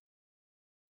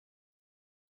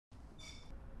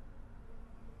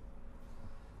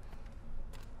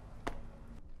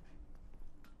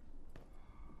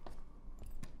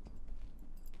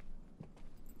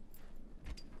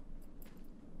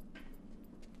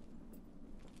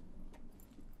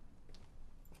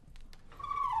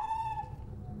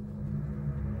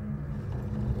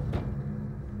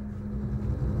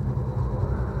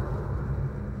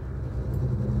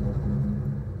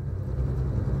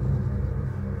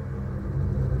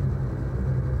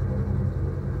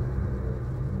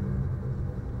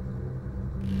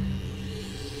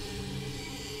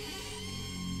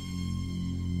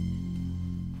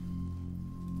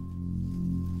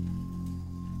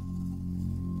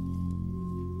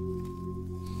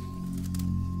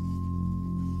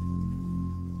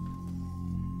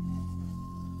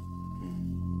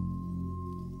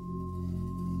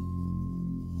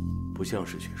不像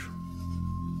是学术。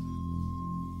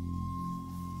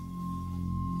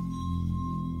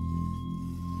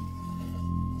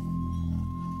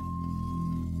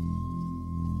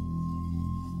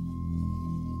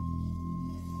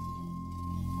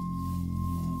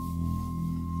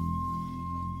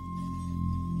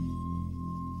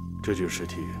这具尸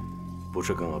体不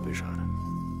是刚刚被杀的，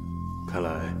看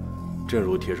来，正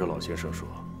如铁手老先生说，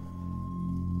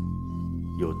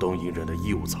有东瀛人的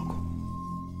异物操控。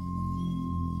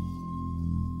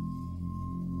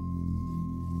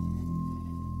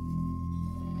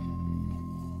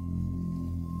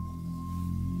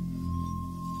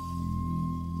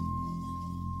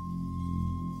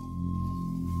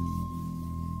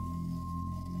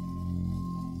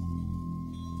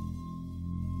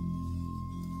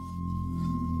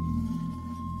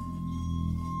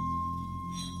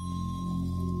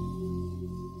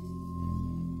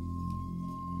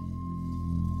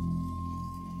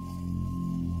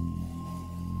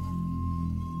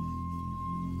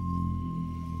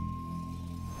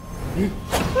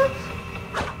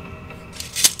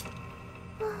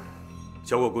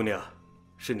小果姑娘，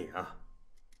是你啊！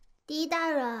狄大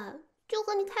人，就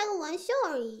和你开个玩笑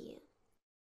而已。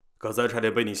刚才差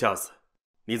点被你吓死，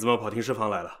你怎么跑停尸房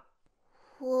来了？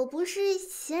我不是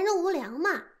闲着无聊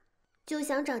嘛，就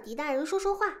想找狄大人说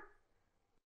说话。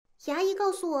衙役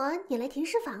告诉我你来停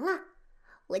尸房了，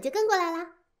我就跟过来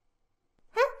了。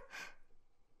哎，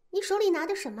你手里拿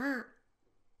的什么啊？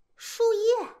树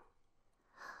叶。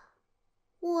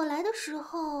我来的时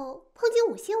候碰见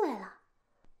五姓尉了，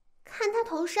看他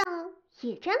头上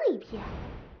也沾了一片，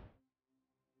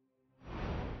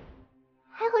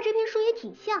还和这片树叶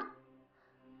挺像。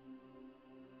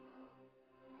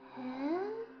哎，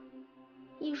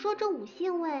你说这五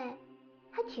姓尉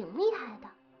还挺厉害的，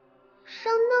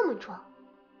伤那么重，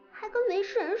还跟没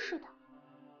事人似的。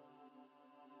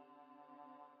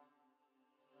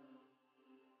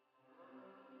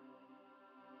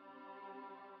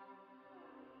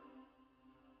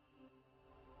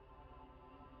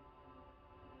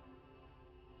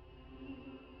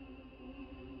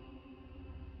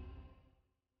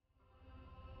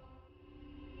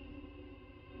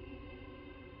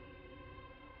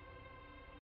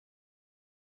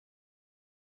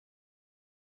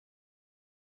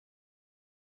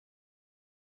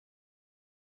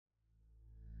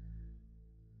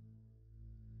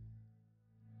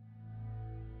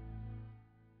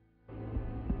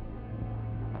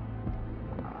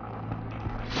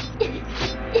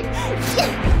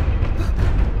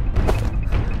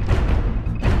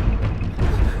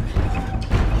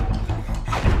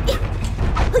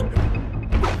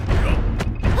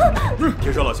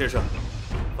天少老先生，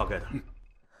放开他！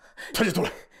他就出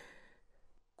来。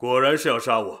果然是要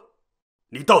杀我，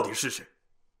你到底是谁？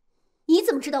你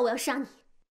怎么知道我要杀你？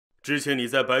之前你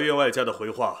在白员外家的回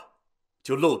话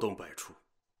就漏洞百出。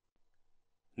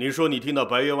你说你听到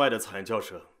白员外的惨叫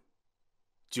声，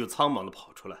就苍忙地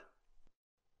跑出来。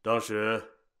当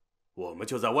时我们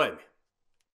就在外面，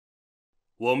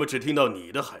我们只听到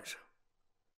你的喊声，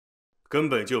根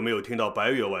本就没有听到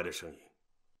白员外的声音。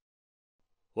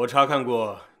我查看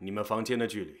过你们房间的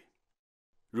距离，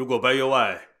如果白员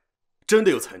外真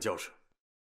的有惨叫声，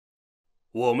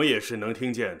我们也是能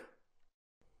听见的。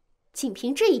仅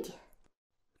凭这一点？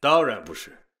当然不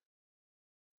是。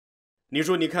你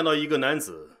说你看到一个男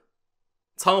子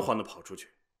仓皇地跑出去，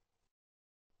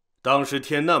当时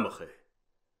天那么黑，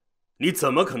你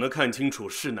怎么可能看清楚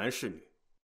是男是女？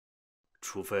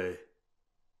除非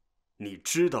你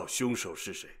知道凶手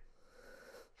是谁。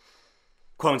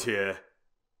况且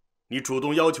你主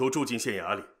动要求住进县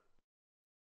衙里，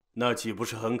那岂不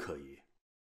是很可疑？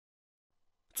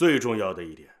最重要的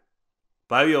一点，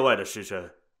白员外的尸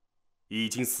身已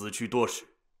经死去多时，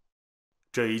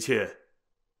这一切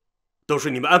都是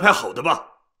你们安排好的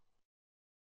吧？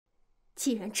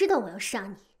既然知道我要杀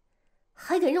你，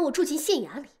还敢让我住进县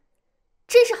衙里，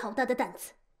真是好大的胆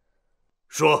子！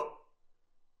说，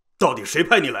到底谁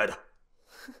派你来的？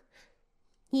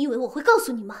你以为我会告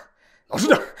诉你吗？老实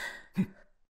点！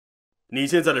你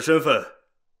现在的身份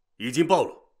已经暴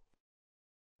露，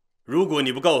如果你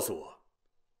不告诉我，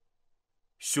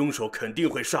凶手肯定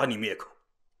会杀你灭口。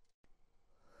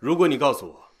如果你告诉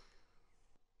我，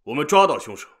我们抓到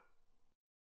凶手，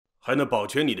还能保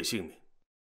全你的性命，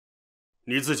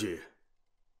你自己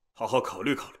好好考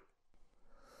虑考虑。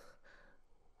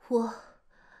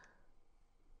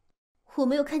我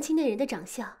没有看清那人的长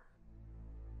相。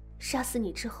杀死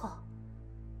你之后，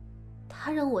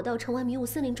他让我到城外迷雾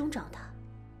森林中找他。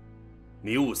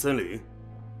迷雾森林？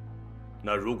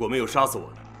那如果没有杀死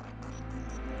我呢？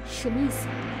什么意思？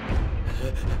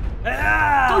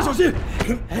大人小心！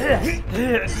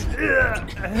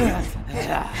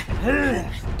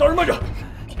大人慢着！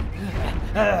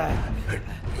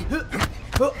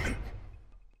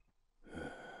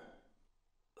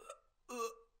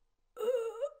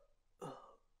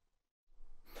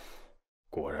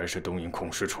果然是东瀛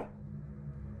孔氏虫。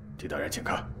狄大人，请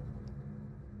看，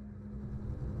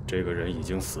这个人已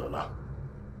经死了，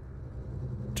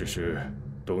只是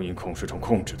东瀛孔氏虫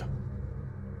控制的，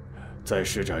在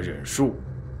施展忍术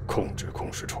控制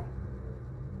孔氏虫，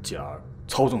进而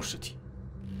操纵尸体。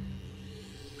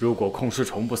如果孔氏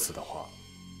虫不死的话，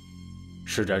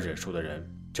施展忍术的人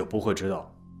就不会知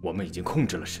道我们已经控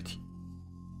制了尸体。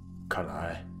看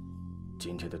来，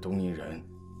今天的东瀛人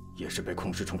也是被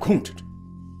孔氏虫控制着。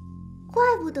怪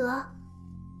不得，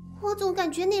我总感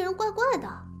觉那人怪怪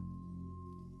的。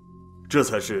这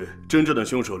才是真正的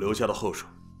凶手留下的后手。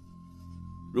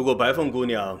如果白凤姑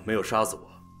娘没有杀死我，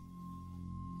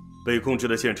被控制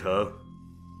的县城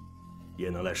也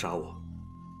能来杀我。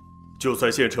就算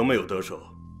县城没有得手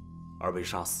而被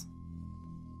杀死，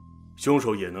凶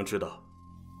手也能知道，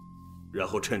然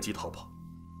后趁机逃跑。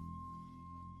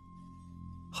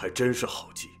还真是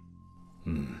好计。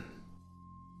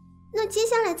那接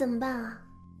下来怎么办啊？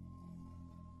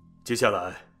接下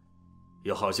来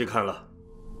有好戏看了。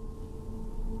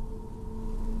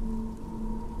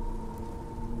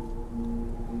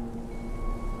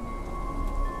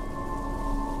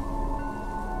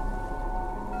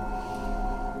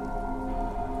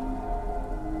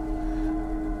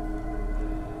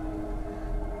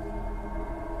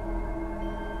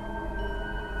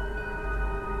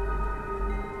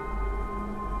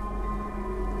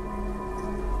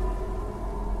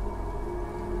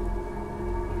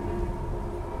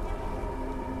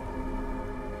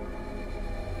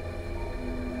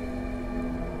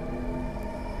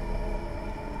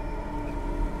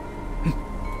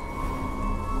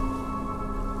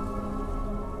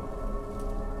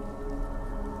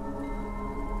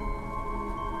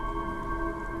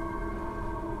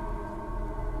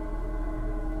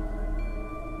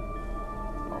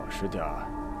老实点儿，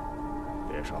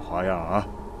别耍花样啊！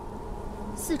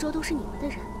四周都是你们的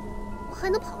人，我还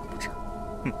能跑不成？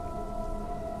哼，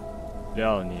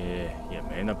料你也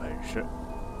没那本事。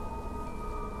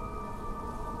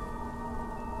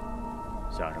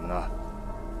想什么呢？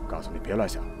告诉你别乱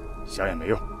想，想也没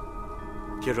用。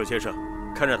铁手先生，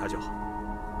看着他就好。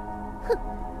哼！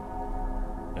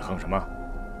你哼什么？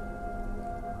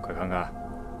快看看，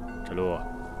这路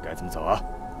该怎么走啊？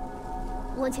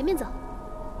往前面走。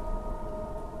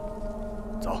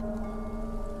走。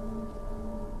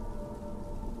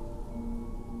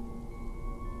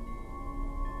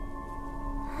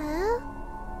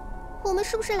我们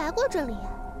是不是来过这里？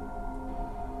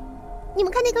你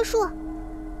们看那棵树，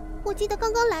我记得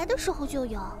刚刚来的时候就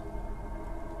有。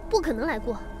不可能来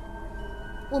过。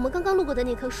我们刚刚路过的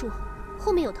那棵树，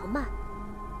后面有藤蔓，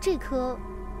这棵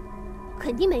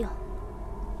肯定没有。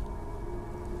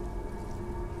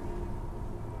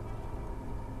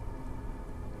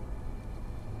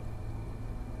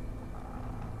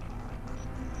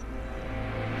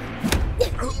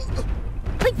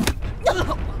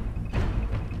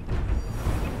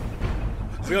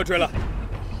不要追了！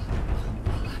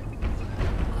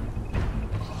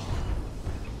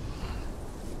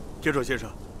铁手先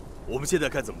生，我们现在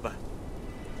该怎么办？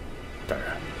大人，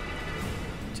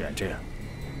既然这样，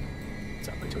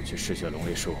咱们就去嗜血龙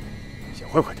梨树，先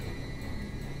会会他。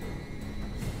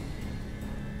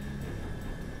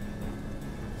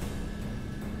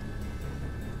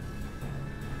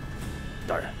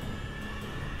大人，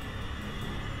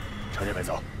朝这边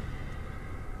走。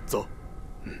走。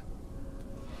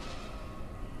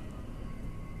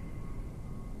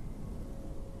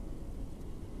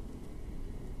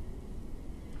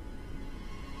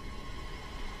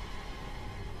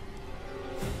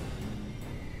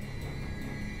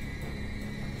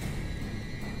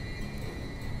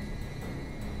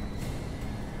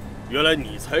原来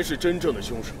你才是真正的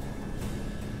凶手。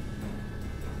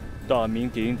大名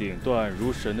鼎鼎、断案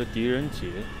如神的狄仁杰，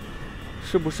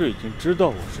是不是已经知道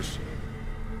我是谁？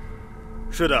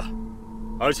是的，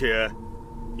而且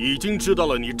已经知道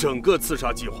了你整个刺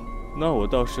杀计划。那我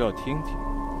倒是要听听。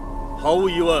毫无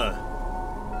疑问，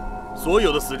所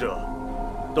有的死者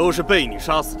都是被你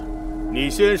杀死的。你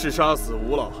先是杀死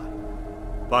吴老汉，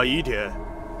把疑点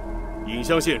引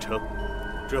向县城，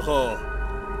之后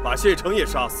把县城也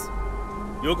杀死。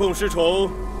有控尸虫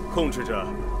控制着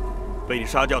被你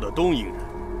杀掉的东瀛人，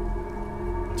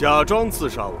假装刺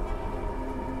杀我，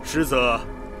实则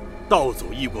盗走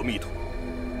异国密图，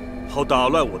好打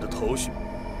乱我的头绪，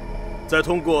再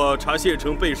通过查县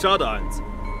城被杀的案子，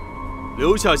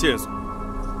留下线索，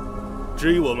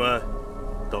指引我们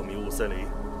到迷雾森林，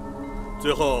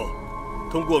最后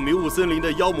通过迷雾森林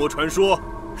的妖魔传说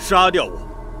杀掉我。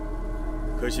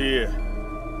可惜，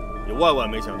你万万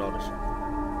没想到的是，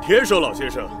铁手老先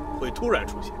生会突然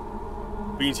出现，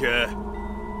并且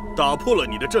打破了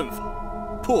你的阵法，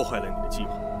破坏了你的计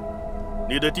划。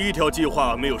你的第一条计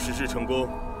划没有实施成功，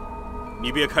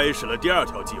你便开始了第二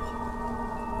条计划。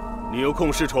你用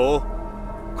控尸虫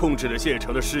控制了县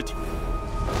城的尸体，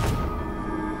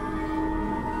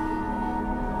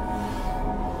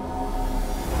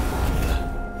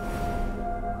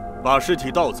把尸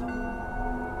体盗走，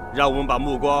让我们把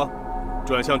目光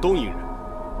转向东瀛人。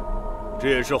这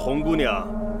也是红姑娘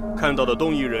看到的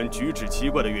东瀛人举止奇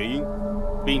怪的原因，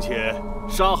并且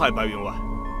杀害白员外，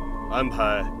安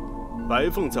排白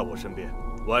凤在我身边，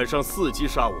晚上伺机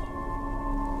杀我。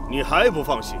你还不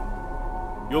放心？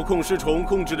有控尸虫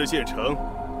控制的县城，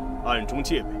暗中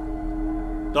戒备，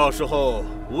到时候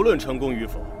无论成功与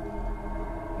否，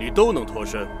你都能脱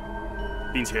身，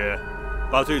并且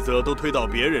把罪责都推到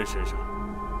别人身上。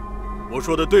我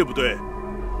说的对不对，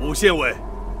吴县尉？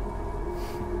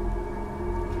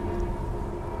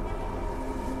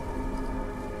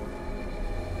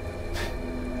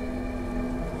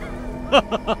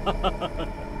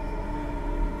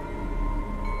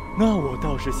那我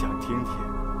倒是想听听，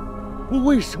我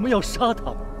为什么要杀他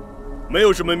们？没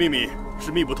有什么秘密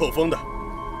是密不透风的。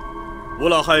吴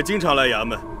老汉经常来衙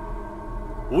门，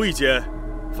无意间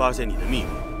发现你的秘密，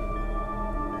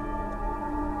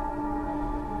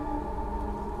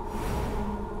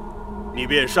你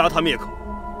便杀他灭口。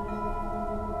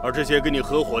而这些跟你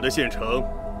合伙的县城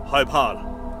害怕了，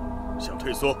想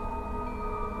退缩，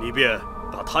你便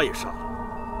把他也杀了，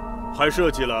还设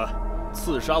计了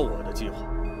刺杀我的计划。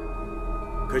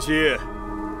可惜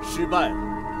失败了，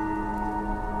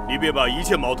你便把一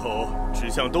切矛头指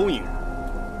向东瀛人，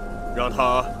让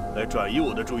他来转移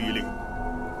我的注意力。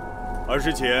而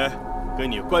之前跟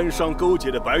你官商勾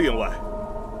结的白员外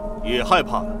也害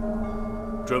怕了，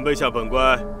准备向本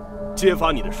官揭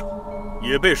发你的时候，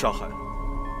也被杀害了。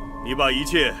你把一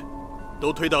切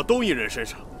都推到东瀛人身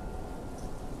上，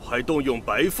还动用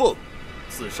白凤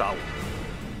刺杀我。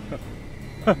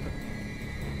哼！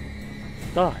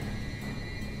大人，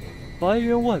白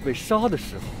员外被杀的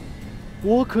时候，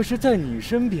我可是在你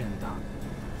身边的。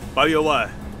白员外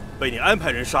被你安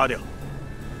排人杀掉，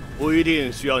不一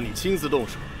定需要你亲自动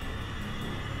手。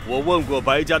我问过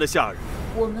白家的下人，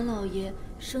我们老爷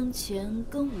生前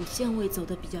跟5县尉走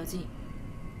得比较近，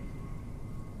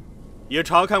也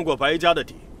查看过白家的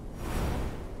底，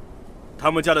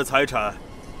他们家的财产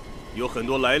有很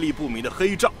多来历不明的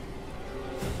黑账。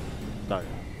大人，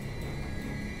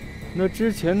那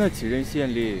之前那几任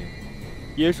县令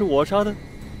也是我杀的？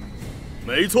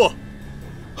没错。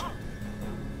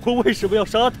我为什么要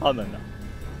杀他们呢？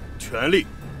权力，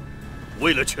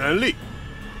为了权力。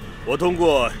我通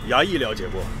过衙役了解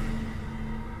过，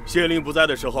县令不在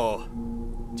的时候，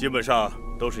基本上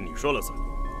都是你说了算。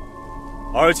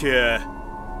而且，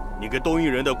你跟东瀛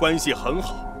人的关系很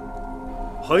好，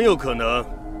很有可能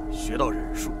学到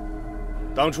忍术。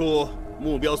当初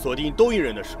目标锁定东瀛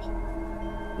人的时候，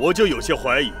我就有些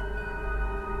怀疑，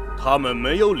他们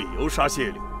没有理由杀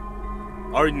县令，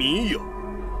而你有，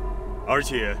而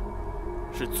且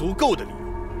是足够的理由。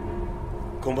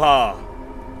恐怕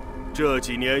这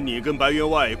几年你跟白员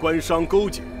外官商勾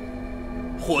结，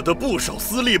获得不少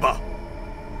私利吧？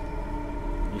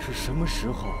你是什么时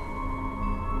候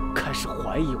开始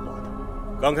怀疑我的？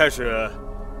刚开始，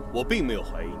我并没有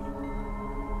怀疑你，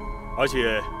而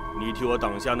且你替我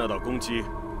挡下那道攻击，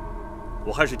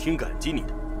我还是挺感激你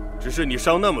的。只是你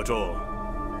伤那么重，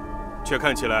却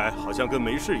看起来好像跟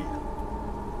没事一样。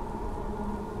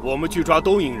我们去抓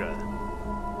东瀛人，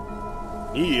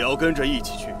你也要跟着一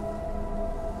起去，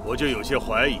我就有些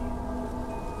怀疑，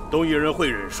东瀛人会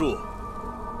忍术，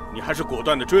你还是果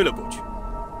断地追了过去，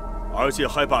而且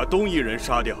还把东瀛人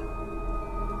杀掉。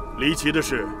离奇的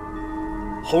是，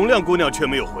洪亮姑娘却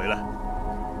没有回来。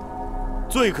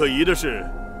最可疑的是，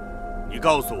你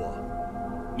告诉我，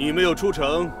你没有出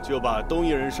城就把东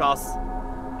瀛人杀死，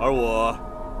而我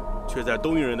却在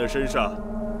东瀛人的身上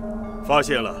发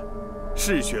现了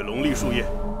嗜血龙栗树叶。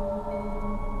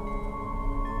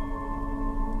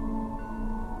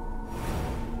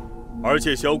而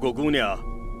且小果姑娘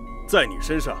在你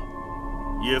身上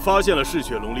也发现了嗜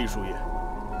血龙栗树叶，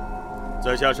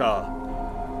再加上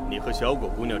你和小果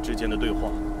姑娘之间的对话，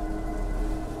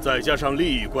再加上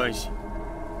利益关系，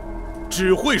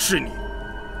只会是你。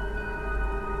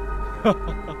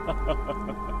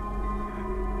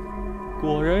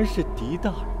果然是狄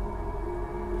大人，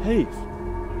佩服。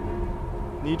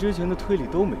你之前的推理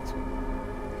都没错，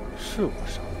是我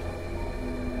杀的。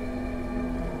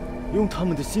用他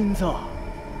们的心脏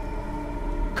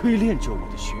可以练就我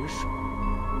的血手，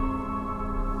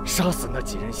杀死那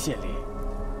几任县令，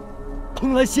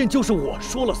蓬莱县就是我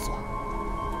说了算，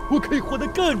我可以获得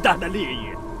更大的利益。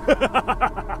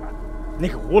那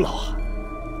个吴老汉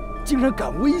竟然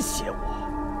敢威胁我，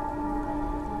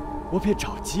我便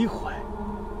找机会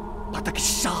把他给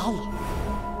杀了。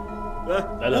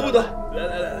来，吴部队，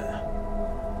来，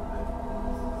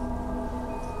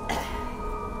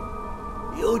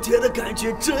有觉的感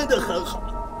觉真的很好。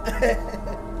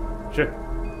是。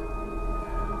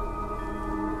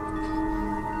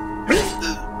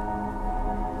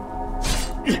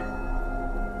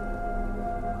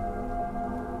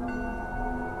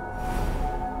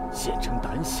县城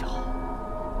胆小，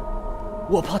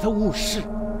我怕他误事，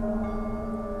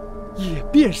也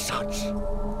便杀之。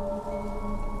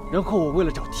然后我为了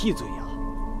找替罪羊，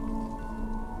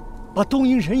把东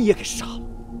瀛人也给杀了。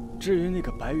至于那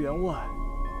个白员外，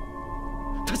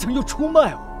他想要出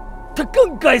卖我，他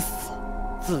更该死。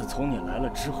自从你来了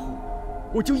之后，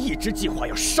我就一直计划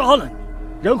要杀了你，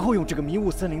然后用这个迷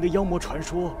雾森林的妖魔传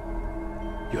说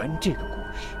圆这个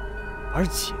故事。而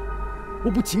且，我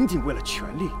不仅仅为了权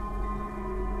力，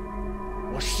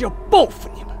是要报复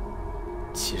你们。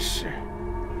其实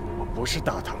我不是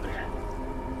大唐的人，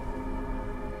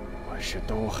我是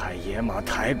东海野马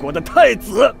台国的太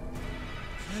子。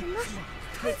什么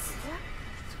太子？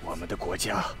我们的国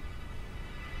家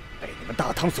被你们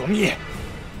大唐所灭，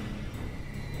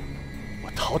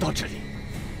我逃到这里，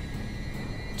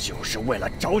就是为了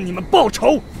找你们报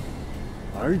仇。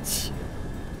而且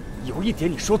有一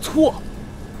点你说错了。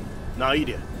哪一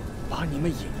点？把你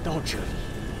们引到这里，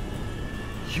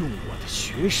用我的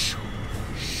血手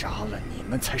杀了你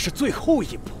们才是最后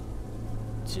一步。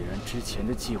既然之前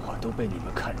的计划都被你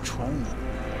们看穿了，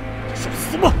就受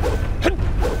死吧！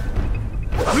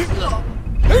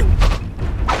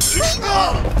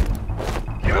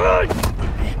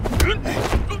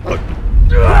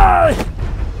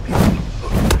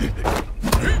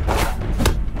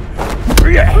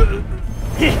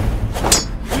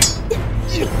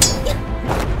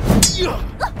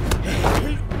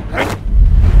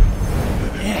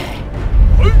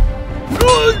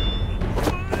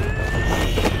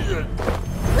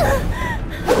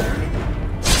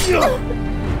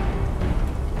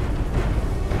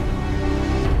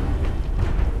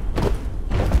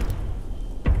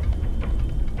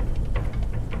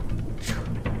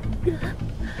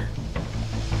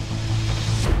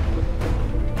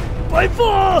白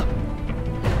凤！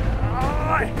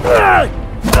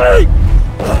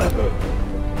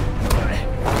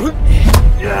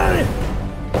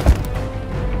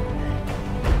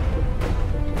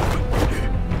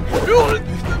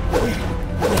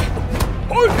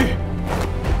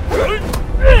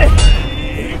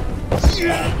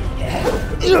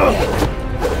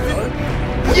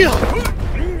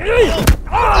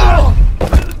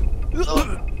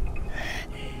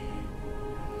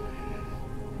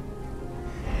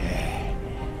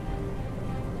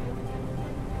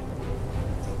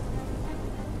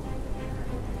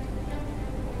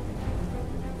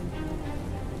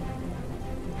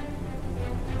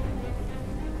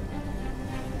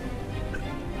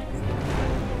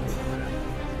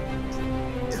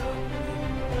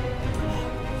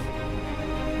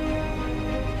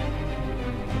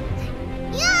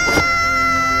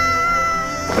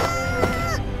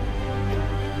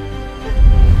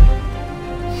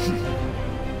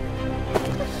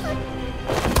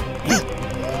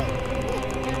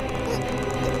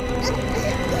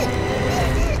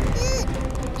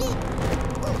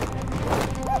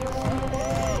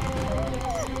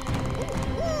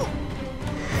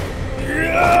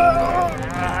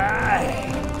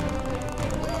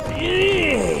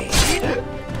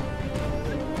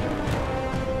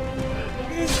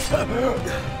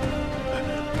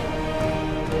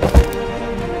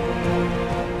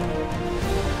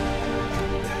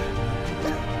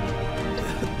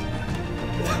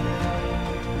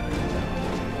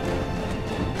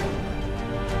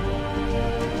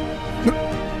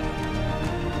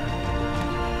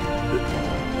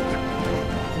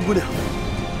姑娘。